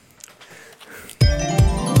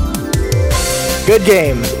 Good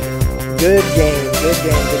game. Good game. Good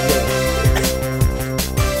game. Good game.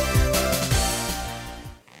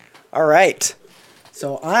 All right.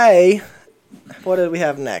 So what do we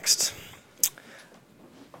have next?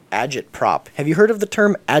 Agitprop. Have you heard of the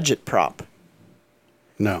term agitprop?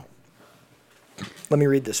 No. Let me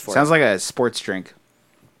read this for you. Sounds like a sports drink.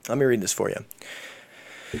 Let me read this for you.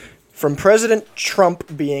 From President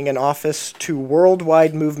Trump being in office to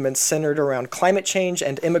worldwide movements centered around climate change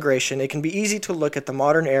and immigration, it can be easy to look at the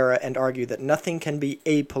modern era and argue that nothing can be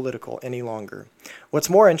apolitical any longer. What's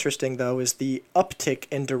more interesting, though, is the uptick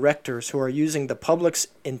in directors who are using the public's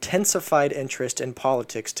intensified interest in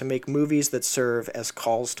politics to make movies that serve as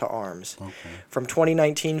calls to arms. Okay. From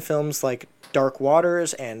 2019 films like Dark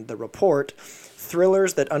Waters and The Report,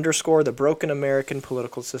 thrillers that underscore the broken American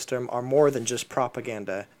political system are more than just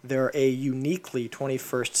propaganda. They're a uniquely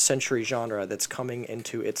 21st century genre that's coming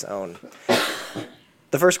into its own.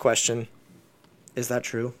 The first question, is that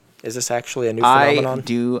true? Is this actually a new phenomenon? I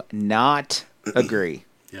do not agree.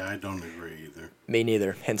 Yeah, I don't agree either. Me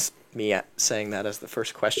neither, hence me saying that as the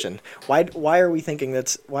first question. Why are we thinking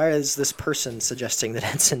why is this person suggesting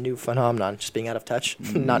that it's a new phenomenon? Just being out of touch?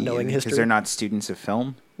 Not knowing history? Because they're not students of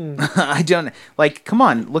film. I don't, come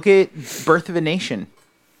on, look at Birth of a Nation.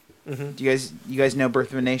 Mm-hmm. Do you guys know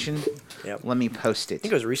Birth of a Nation? Yep. Let me post it. I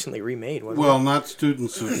think it was recently remade, wasn't Well, it? not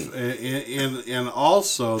students of, and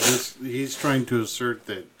also he's trying to assert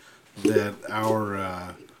that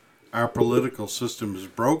our political system is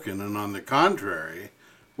broken, and on the contrary,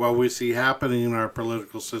 what we see happening in our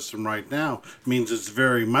political system right now means it's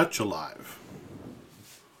very much alive.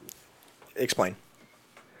 Explain.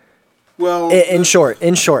 Well, In short,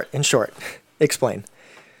 explain.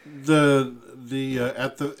 At the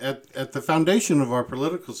foundation of our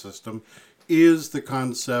political system is the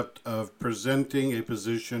concept of presenting a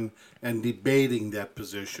position and debating that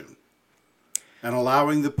position, and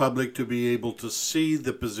allowing the public to be able to see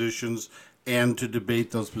the positions and to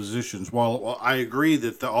debate those positions. While I agree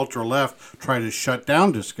that the ultra-left try to shut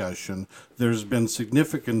down discussion, there's been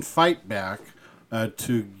significant fight back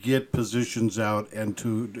to get positions out and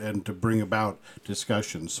to bring about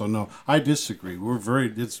discussion. So no, I disagree.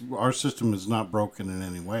 Our system is not broken in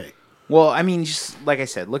any way. Well, I mean, just like I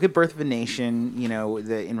said, look at Birth of a Nation. You know,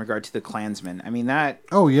 in regard to the Klansmen. I mean that.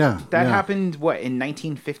 Oh yeah, that happened. What, in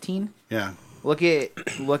 1915? Yeah. Look at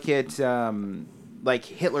like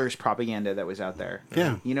Hitler's propaganda that was out there.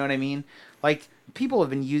 Yeah. You know what I mean? Like, people have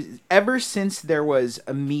been using ever since there was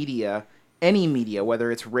a media. Any media,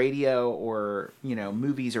 whether it's radio or,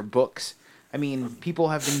 movies or books. I mean, people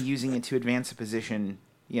have been using it to advance a position,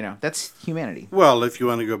 You know, that's humanity. Well, if you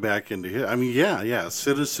want to go back into it, I mean, yeah,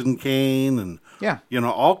 Citizen Kane and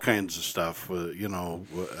all kinds of stuff,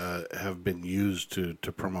 have been used to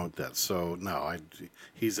promote that. So no,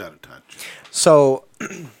 he's out of touch. So,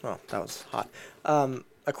 well, that was hot.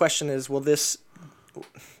 A question is, will this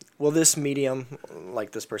medium,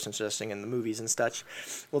 like this person suggesting in the movies and such,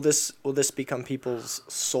 will this become people's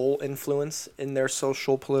sole influence in their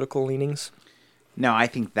social political leanings? No, I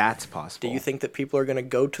think that's possible. Do you think that people are going to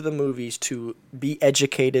go to the movies to be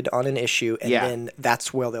educated on an issue, and then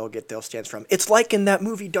that's where they'll get their stance from? It's like in that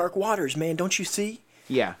movie Dark Waters, man. Don't you see?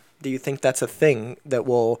 Yeah. Do you think that's a thing that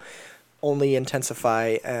will only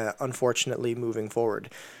intensify, unfortunately, moving forward?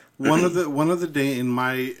 In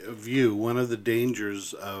my view, one of the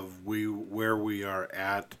dangers of where we are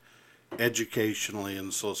at educationally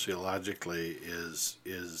and sociologically is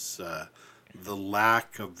the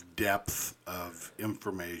lack of depth of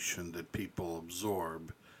information that people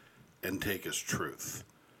absorb and take as truth.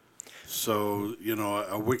 So,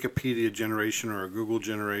 a Wikipedia generation or a Google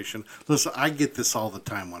generation. Listen, I get this all the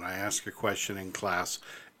time when I ask a question in class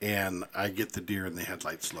and I get the deer in the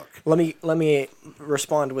headlights look. Let me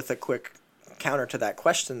respond with a quick counter to that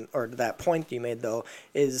question, or to that point you made, though,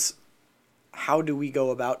 is how do we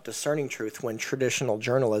go about discerning truth when traditional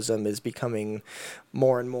journalism is becoming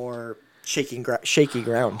more and more shaky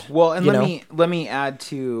ground? Well, and let me add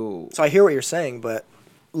to... So I hear what you're saying, but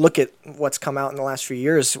look at what's come out in the last few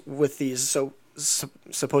years with these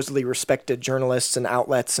supposedly respected journalists and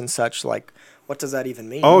outlets and such. Like, what does that even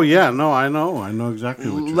mean? Oh, yeah. No, I know exactly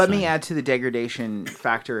what you're saying. Let me add to the degradation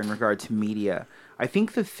factor in regard to media. I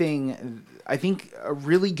think a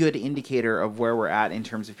really good indicator of where we're at in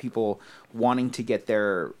terms of people wanting to get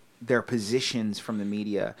their positions from the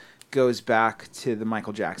media goes back to the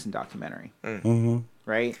Michael Jackson documentary. Mm-hmm.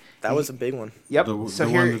 Right? That was a big one. Yep.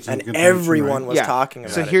 And everyone was talking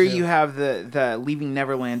about it. So here you have the Leaving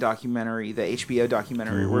Neverland documentary, the HBO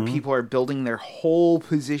documentary, where people are building their whole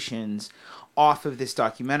positions off of this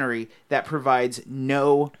documentary that provides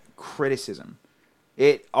no criticism.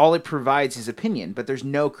 All it provides is opinion, but there's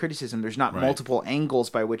no criticism. There's not multiple angles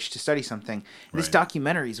by which to study something. This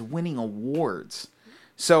documentary is winning awards.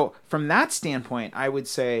 So from that standpoint, I would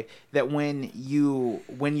say that when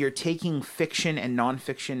you're taking fiction and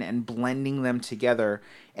nonfiction and blending them together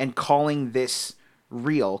and calling this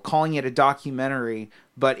real, calling it a documentary,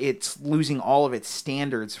 but it's losing all of its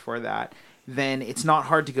standards for that, then it's not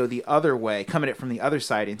hard to go the other way, come at it from the other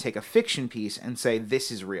side and take a fiction piece and say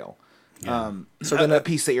this is real. Yeah. So then a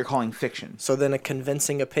piece that you're calling fiction. So then a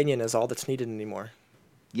convincing opinion is all that's needed anymore.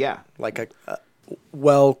 Yeah. Like a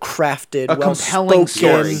well-crafted, compelling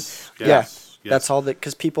story. Yes. That's all that,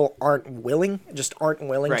 because people aren't willing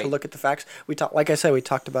to look at the facts. Like I said, we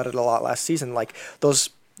talked about it a lot last season. Like those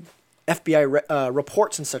FBI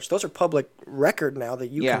reports and such, those are public record now that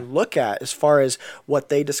you can look at as far as what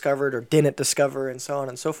they discovered or didn't discover and so on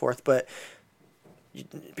and so forth. But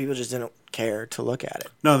people just didn't care to look at it.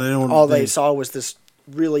 No, they don't. All they saw was this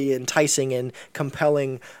really enticing and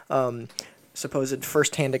compelling supposed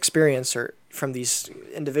first-hand experience from these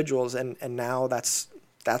individuals, and now that's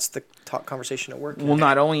the conversation at work. Well,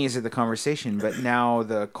 not only is it the conversation, but now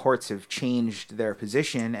the courts have changed their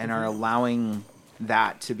position and are allowing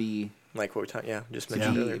that to be like what we talked. Yeah, just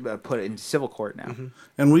mentioned earlier. Put it into civil court now. Mm-hmm.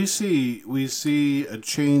 And we see a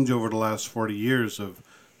change over the last 40 years of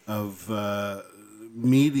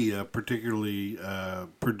media, particularly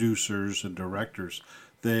producers and directors.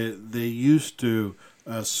 They used to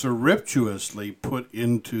surreptitiously put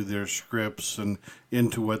into their scripts and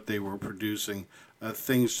into what they were producing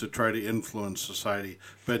things to try to influence society.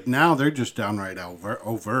 But now they're just downright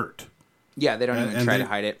overt. Yeah, they don't even try to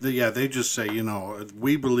hide it. They just say,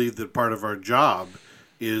 we believe that part of our job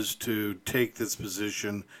is to take this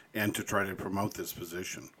position and to try to promote this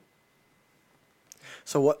position.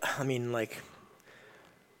 So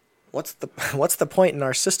what's the point in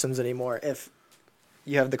our systems anymore if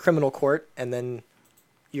you have the criminal court and then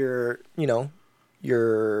you're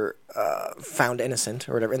found innocent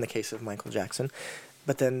or whatever in the case of Michael Jackson,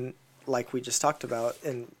 but then like we just talked about,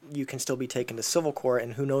 and you can still be taken to civil court,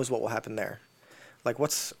 and who knows what will happen there? Like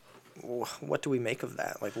what do we make of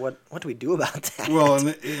that? Like what do we do about that? Well, an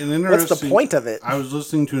interesting. What's the point of it? I was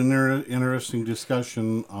listening to an interesting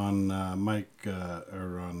discussion on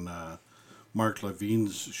Mark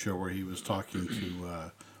Levine's show where he was talking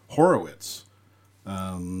to Horowitz.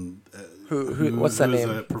 What's that name?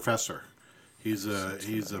 A professor. He's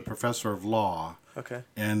a professor of law Okay.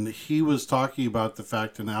 And he was talking about the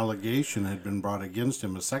fact an allegation had been brought against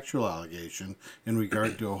him, a sexual allegation, in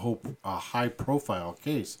regard to a high-profile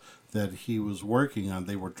case that he was working on.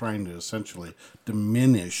 They were trying to essentially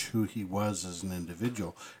diminish who he was as an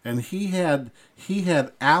individual. And he had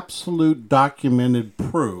absolute documented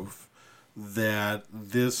proof that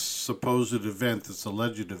this supposed event, this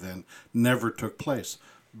alleged event, never took place.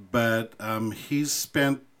 But he's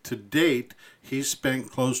spent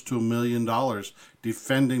close to $1 million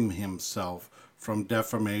defending himself from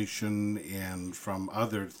defamation and from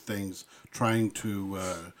other things, trying to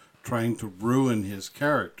ruin his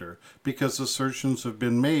character, because assertions have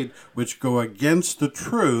been made which go against the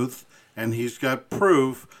truth, and he's got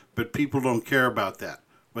proof, but people don't care about that.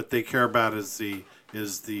 What they care about is the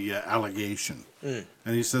allegation. And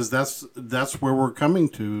he says that's where we're coming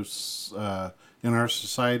to in our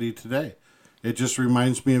society today. It just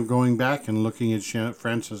reminds me of going back and looking at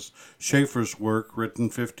Francis Schaeffer's work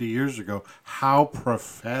written 50 years ago. How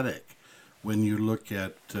prophetic when you look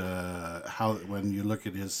at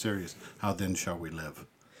his series, How Then Shall We Live?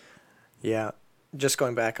 Yeah, just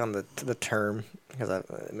going back on the term, because I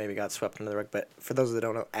maybe got swept under the rug, but for those that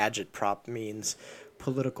don't know, agitprop means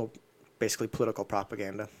basically political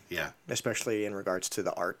propaganda. Yeah. Especially in regards to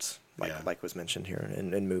the arts, like was mentioned here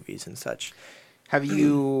in movies and such. Have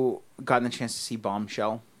you gotten the chance to see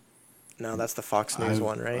Bombshell? No, that's the Fox News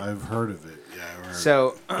one, right? I've heard of it. Yeah.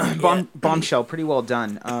 So, Bombshell, pretty well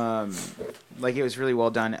done. It was really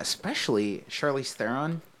well done, especially Charlize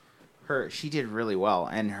Theron. She did really well,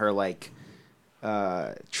 and her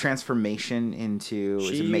transformation into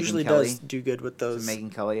she usually does do good with those.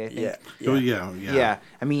 Megyn Kelly, I think. Yeah. Oh yeah. Yeah.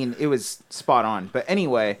 I mean, it was spot on. But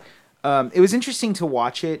anyway, it was interesting to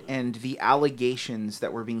watch it, and the allegations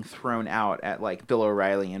that were being thrown out at Bill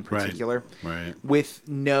O'Reilly in particular, right. with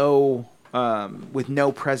no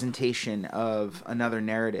presentation of another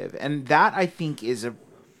narrative, and that I think is a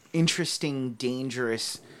interesting,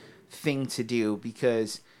 dangerous thing to do,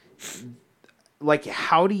 because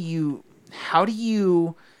how do you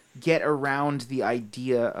get around the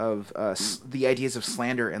idea of the ideas of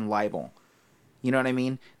slander and libel? You know what I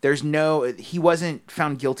mean? He wasn't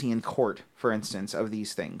found guilty in court, for instance, of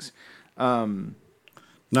these things. And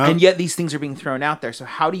yet these things are being thrown out there. So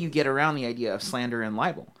how do you get around the idea of slander and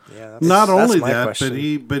libel? Yeah, not only that,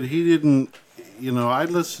 but he didn't. I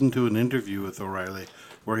listened to an interview with O'Reilly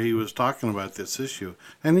where he was talking about this issue,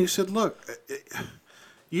 and he said, "Look,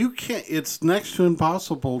 you can't. It's next to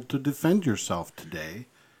impossible to defend yourself today."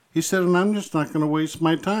 He said, "And I'm just not going to waste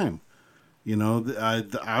my time.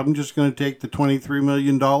 I'm just going to take the $23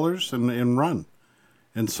 million and run."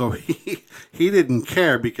 And so he didn't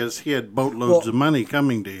care, because he had boatloads of money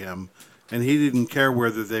coming to him, and he didn't care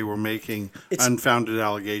whether they were making unfounded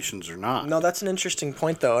allegations or not. No, that's an interesting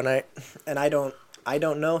point, though, and I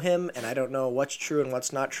don't know him, and I don't know what's true and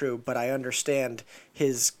what's not true, but I understand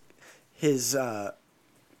his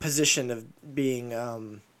position of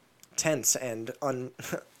being tense and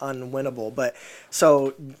unwinnable. But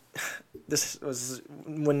so this was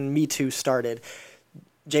when Me Too started.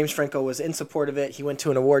 James Franco was in support of it. He went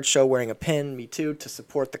to an award show wearing a pin, Me Too, to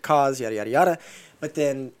support the cause, yada, yada, yada. But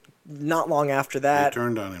then not long after that,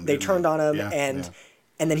 they turned on him.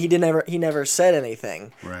 And then he never said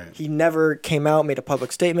anything. Right. He never came out, made a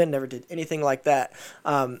public statement, never did anything like that.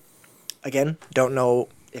 Again, don't know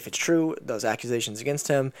if it's true, those accusations against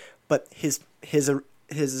him, but his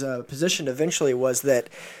position eventually was that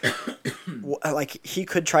he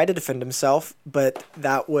could try to defend himself, but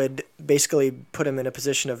that would basically put him in a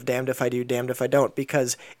position of damned if I do, damned if I don't,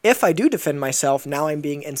 because if I do defend myself, now I'm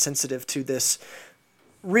being insensitive to this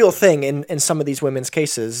real thing in some of these women's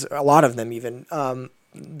cases, a lot of them even,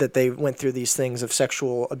 that they went through these things of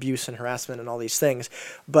sexual abuse and harassment and all these things.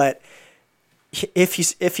 But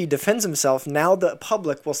if he defends himself, now the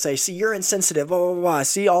public will say, "See, you're insensitive, blah, blah, blah.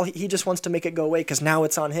 See, he just wants to make it go away because now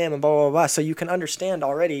it's on him," and blah, blah, blah. So you can understand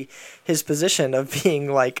already his position of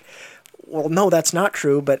being like, well, no, that's not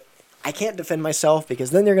true, but I can't defend myself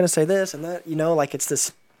because then they're going to say this and that, it's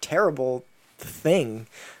this terrible thing.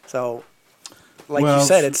 So you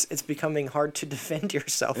said, it's becoming hard to defend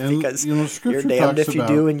yourself, because you're damned if you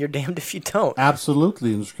do and you're damned if you don't.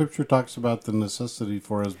 Absolutely. And Scripture talks about the necessity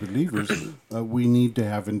for, as believers, we need to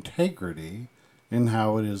have integrity in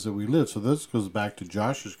how it is that we live. So this goes back to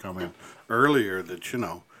Josh's comment earlier that,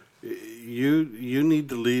 you need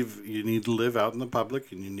to live out in the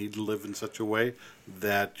public, and you need to live in such a way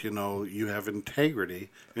that, you have integrity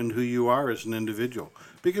in who you are as an individual.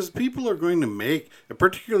 Because people are going to make,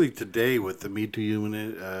 particularly today with the Me Too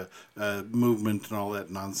movement and all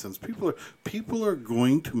that nonsense, people are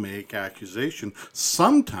going to make accusations,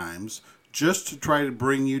 sometimes just to try to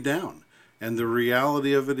bring you down. And the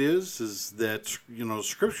reality of it is that,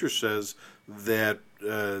 Scripture says that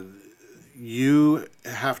you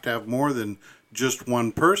have to have more than just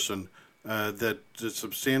one person that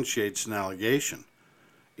substantiates an allegation.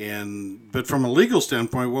 But from a legal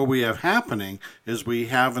standpoint, what we have happening is we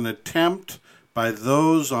have an attempt by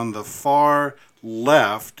those on the far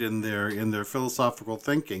left in their philosophical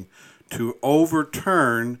thinking to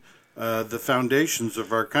overturn the foundations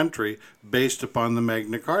of our country based upon the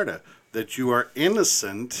Magna Carta, that you are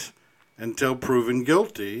innocent until proven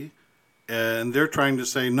guilty. And they're trying to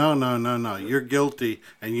say, no, you're guilty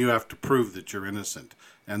and you have to prove that you're innocent.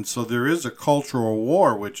 And so there is a cultural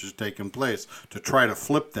war which has taken place to try to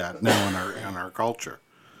flip that now in our culture.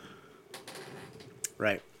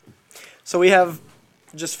 Right. So we have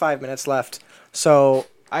just 5 minutes left. So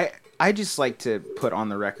I just like to put on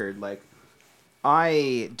the record, like,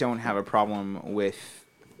 I don't have a problem with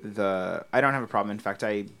I don't have a problem. In fact,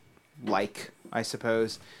 I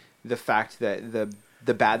suppose, the fact that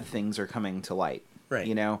the bad things are coming to light. Right.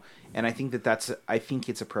 And I think I think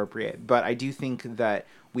it's appropriate. But I do think that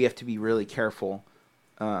we have to be really careful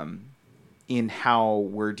in how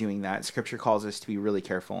we're doing that. Scripture calls us to be really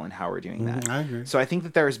careful in how we're doing that. I agree. So I think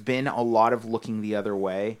that there's been a lot of looking the other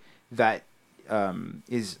way that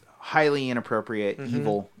is highly inappropriate,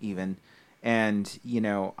 evil even. And,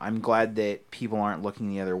 I'm glad that people aren't looking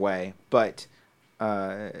the other way. But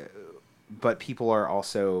people are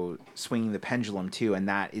also swinging the pendulum too, and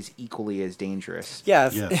that is equally as dangerous. Yeah,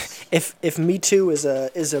 Yes. if Me Too is a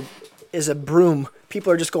broom,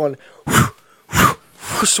 people are just going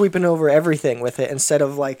sweeping over everything with it instead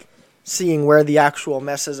of like seeing where the actual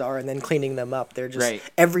messes are and then cleaning them up. They're just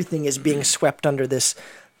everything is being swept under this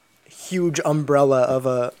huge umbrella of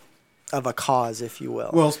a cause, if you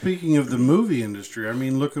will. Well, speaking of the movie industry, I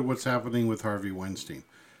mean, look at what's happening with Harvey Weinstein.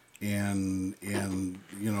 And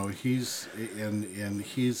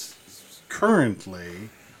he's currently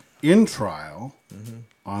in trial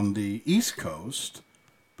on the East Coast,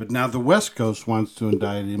 but now the West Coast wants to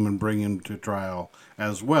indict him and bring him to trial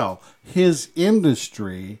as well. His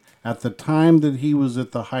industry, at the time that he was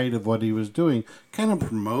at the height of what he was doing, kind of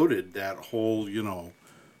promoted that whole,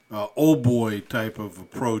 old boy type of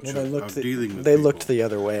approach of dealing with They people. looked the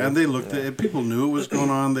other way. And they looked at people knew it was going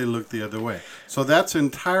on, they looked the other way. So that's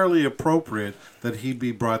entirely appropriate that he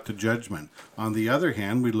be brought to judgment. On the other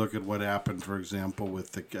hand, we look at what happened, for example,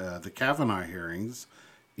 with the Kavanaugh hearings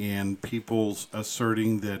and people's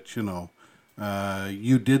asserting that,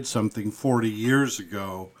 you did something 40 years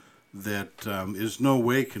ago that is no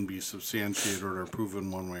way can be substantiated or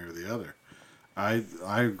proven one way or the other. I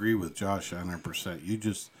agree with Josh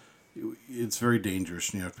 100%. It's very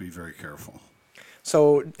dangerous, and you have to be very careful.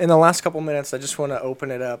 So in the last couple minutes, I just want to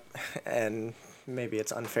open it up, and maybe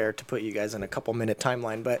it's unfair to put you guys in a couple minute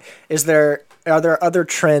timeline, but are there other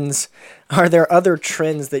trends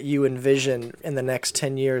that you envision in the next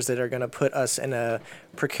 10 years that are going to put us in a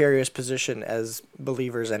precarious position as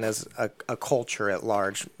believers and as a culture at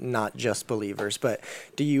large, not just believers, but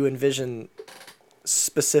do you envision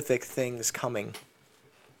specific things coming?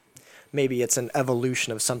 Maybe it's an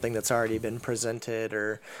evolution of something that's already been presented,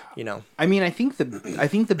 or I mean, I think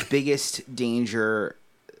the biggest danger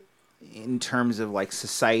in terms of like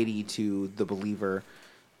society to the believer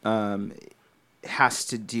has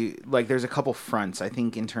to do, like, there's a couple fronts. I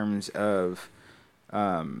think in terms of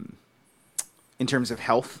health,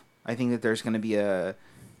 I think that there's going to be a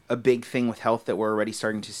big thing with health that we're already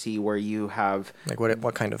starting to see, where you have like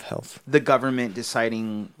what kind of health? The government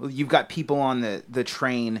deciding. You've got people on the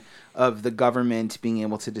train of the government being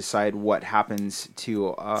able to decide what happens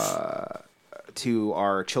to our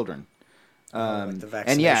children. Like the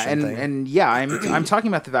vaccination thing. I'm talking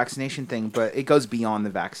about the vaccination thing, but it goes beyond the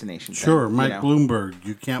vaccination thing. Sure, Mike Bloomberg,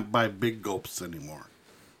 you can't buy big gulps anymore.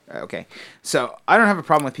 Okay, so I don't have a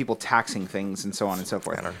problem with people taxing things and so on and so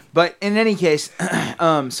forth. But in any case,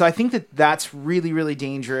 so I think that that's really, really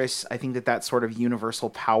dangerous. I think that sort of universal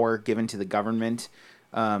power given to the government,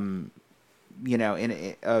 in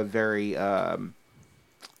a very,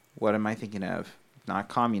 what am I thinking of? Not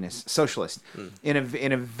communist, socialist. In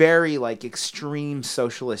a very like extreme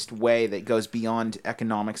socialist way that goes beyond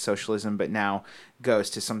economic socialism, but now goes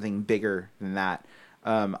to something bigger than that.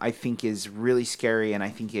 I think is really scary, and I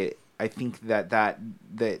think that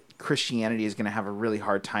Christianity is going to have a really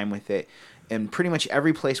hard time with it, and pretty much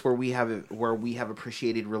every place where we have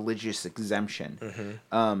appreciated religious exemption.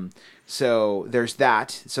 So there's that.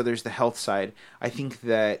 So there's the health side. I think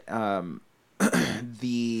that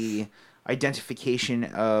the identification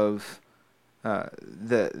of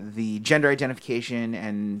the gender identification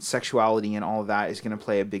and sexuality and all of that is going to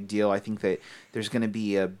play a big deal. I think that there's going to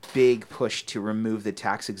be a big push to remove the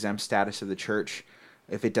tax exempt status of the church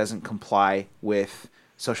if it doesn't comply with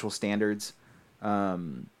social standards.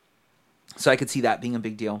 So I could see that being a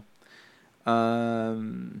big deal.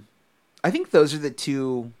 I think those are the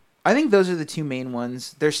two. I think those are the two main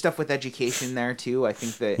ones. There's stuff with education there too. I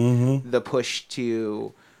think that the push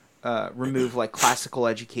to remove like classical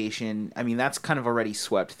education. I mean, that's kind of already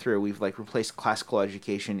swept through. We've like replaced classical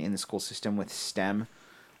education in the school system with STEM,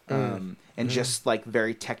 and just like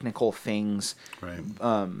very technical things. Right.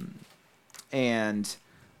 And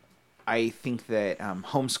I think that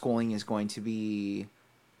homeschooling is going to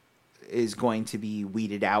be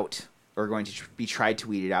weeded out, or going to be tried to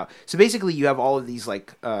weed it out. So basically, you have all of these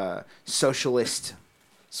like socialist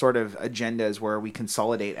sort of agendas where we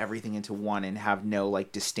consolidate everything into one and have no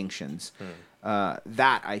like distinctions.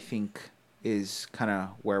 That I think is kind of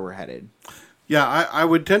where we're headed. Yeah, I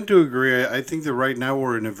would tend to agree. I think that right now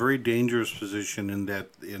we're in a very dangerous position in that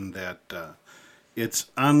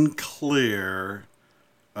it's unclear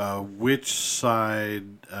which side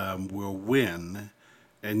will win.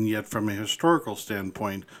 And yet, from a historical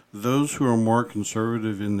standpoint, those who are more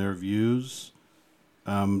conservative in their views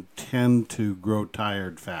tend to grow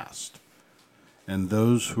tired fast. And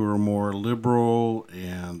those who are more liberal,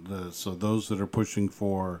 and so those that are pushing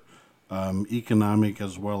for economic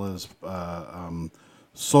as well as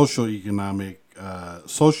social-economic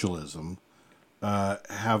socialism,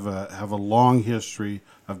 have a long history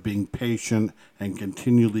of being patient and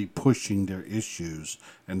continually pushing their issues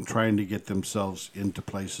and trying to get themselves into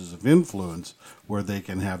places of influence where they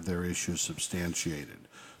can have their issues substantiated.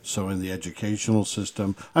 So in the educational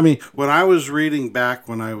system, I mean, when I was reading back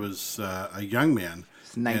when I was a young man,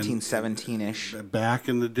 1917-ish. Back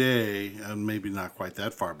in the day, and maybe not quite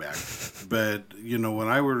that far back, but, you know, when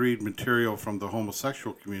I would read material from the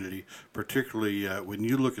homosexual community, particularly when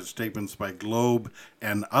you look at statements by Globe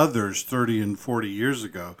and others 30 and 40 years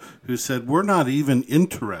ago, who said, we're not even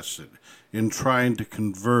interested in trying to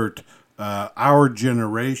convert our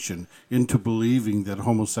generation into believing that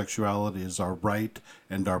homosexuality is our right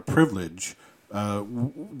and our privilege,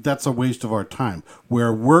 that's a waste of our time.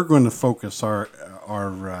 Where we're going to focus our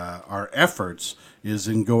efforts is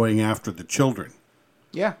in going after the children.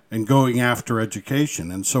 Yeah. And going after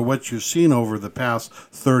education. And so what you've seen over the past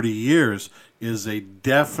 30 years is a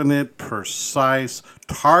definite, precise,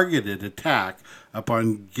 targeted attack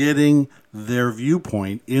upon getting their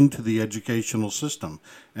viewpoint into the educational system.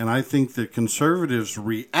 And I think that conservatives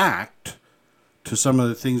react to some of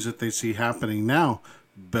the things that they see happening now,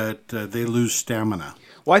 but they lose stamina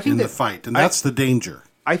in the fight. And that's the danger.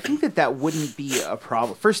 I think that wouldn't be a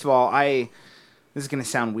problem. First of all, this is going to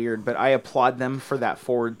sound weird, but I applaud them for that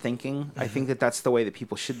forward thinking. Mm-hmm. I think that that's the way that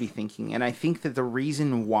people should be thinking. And I think that the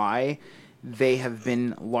reason why they have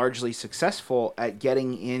been largely successful at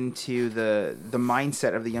getting into the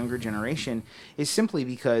mindset of the younger generation is simply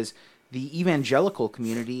because the evangelical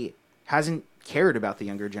community hasn't cared about the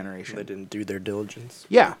younger generation. They didn't do their diligence.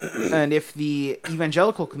 Yeah. And if the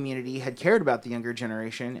evangelical community had cared about the younger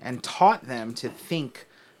generation and taught them to think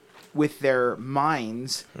with their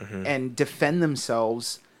minds and defend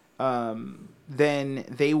themselves, then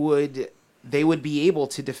they would be able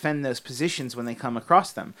to defend those positions when they come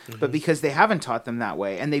across them. But because they haven't taught them that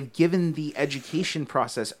way, and they've given the education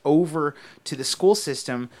process over to the school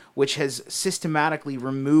system, which has systematically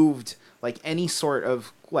removed like any sort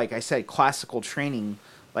of, like I said, classical training,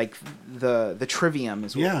 like the trivium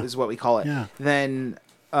is what we call it. Yeah. Then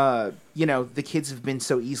the kids have been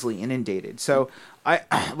so easily inundated. So I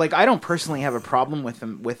don't personally have a problem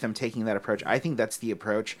with them taking that approach. I think that's the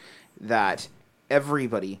approach that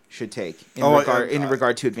everybody should take in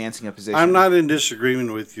regard to advancing a position. I'm not in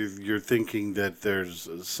disagreement with you. You're thinking that there's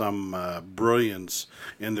some brilliance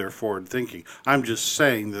in their forward thinking. I'm just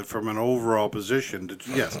saying that from an overall position, that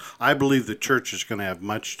yes, I believe the church is going to have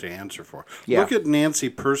much to answer for. Yeah. Look at Nancy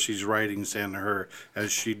Percy's writings and her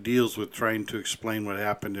as she deals with trying to explain what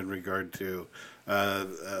happened in regard to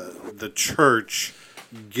the church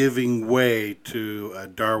giving way to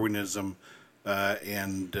Darwinism.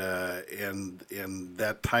 And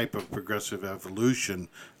that type of progressive evolution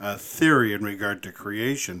theory in regard to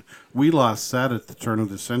creation. We lost that at the turn of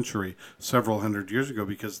the century several hundred years ago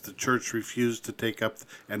because the church refused to take up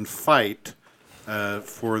and fight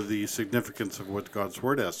for the significance of what God's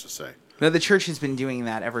Word has to say. No, the church has been doing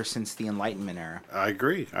that ever since the Enlightenment era. I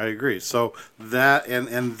agree. So that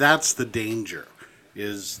and that's the danger,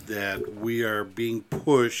 is that we are being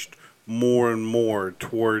pushed more and more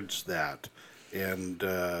towards that. And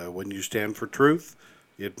when you stand for truth,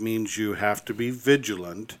 It means you have to be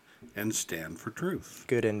vigilant and stand for truth.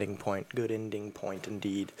 Good ending point. Good ending point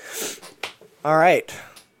indeed. All right.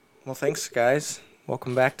 Well, thanks, guys.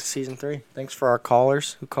 Welcome back to Season 3. Thanks for our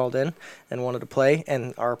callers who called in and wanted to play,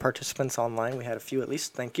 and our participants online. We had a few at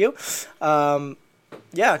least. Thank you.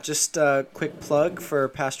 Yeah, just a quick plug for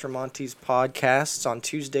Pastor Monty's podcasts on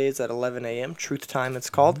Tuesdays at 11 a.m. Truth Time,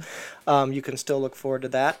 it's called. You can still look forward to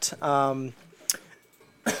that.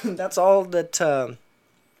 That's all that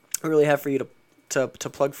we really have for you to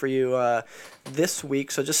plug for you this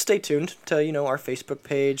week. So just stay tuned to our Facebook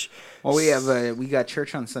page. Well, we got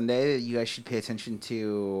church on Sunday. You guys should pay attention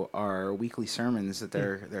to our weekly sermons that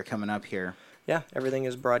they're coming up here. Yeah, everything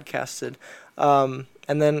is broadcasted.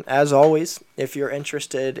 And then, as always, if you're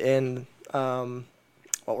interested in what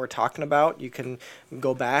we're talking about, you can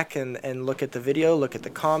go back and look at the video, look at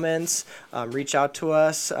the comments, reach out to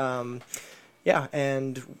us.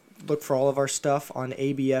 And look for all of our stuff on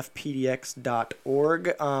abfpdx.org.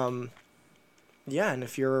 And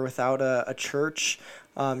if you're without a church,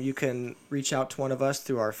 you can reach out to one of us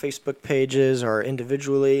through our Facebook pages or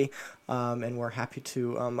individually, and we're happy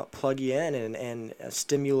to plug you in and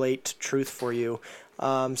stimulate truth for you.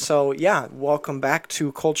 Welcome back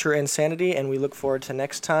to Culture and Sanity, and we look forward to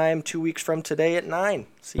next time, 2 weeks from today at 9.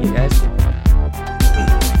 See you guys.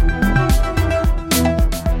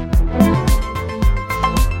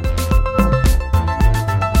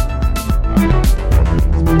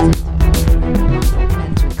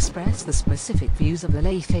 The specific views of the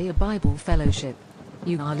Lafayette Bible Fellowship.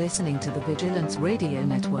 You are listening to the Vigilance Radio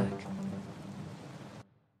Network.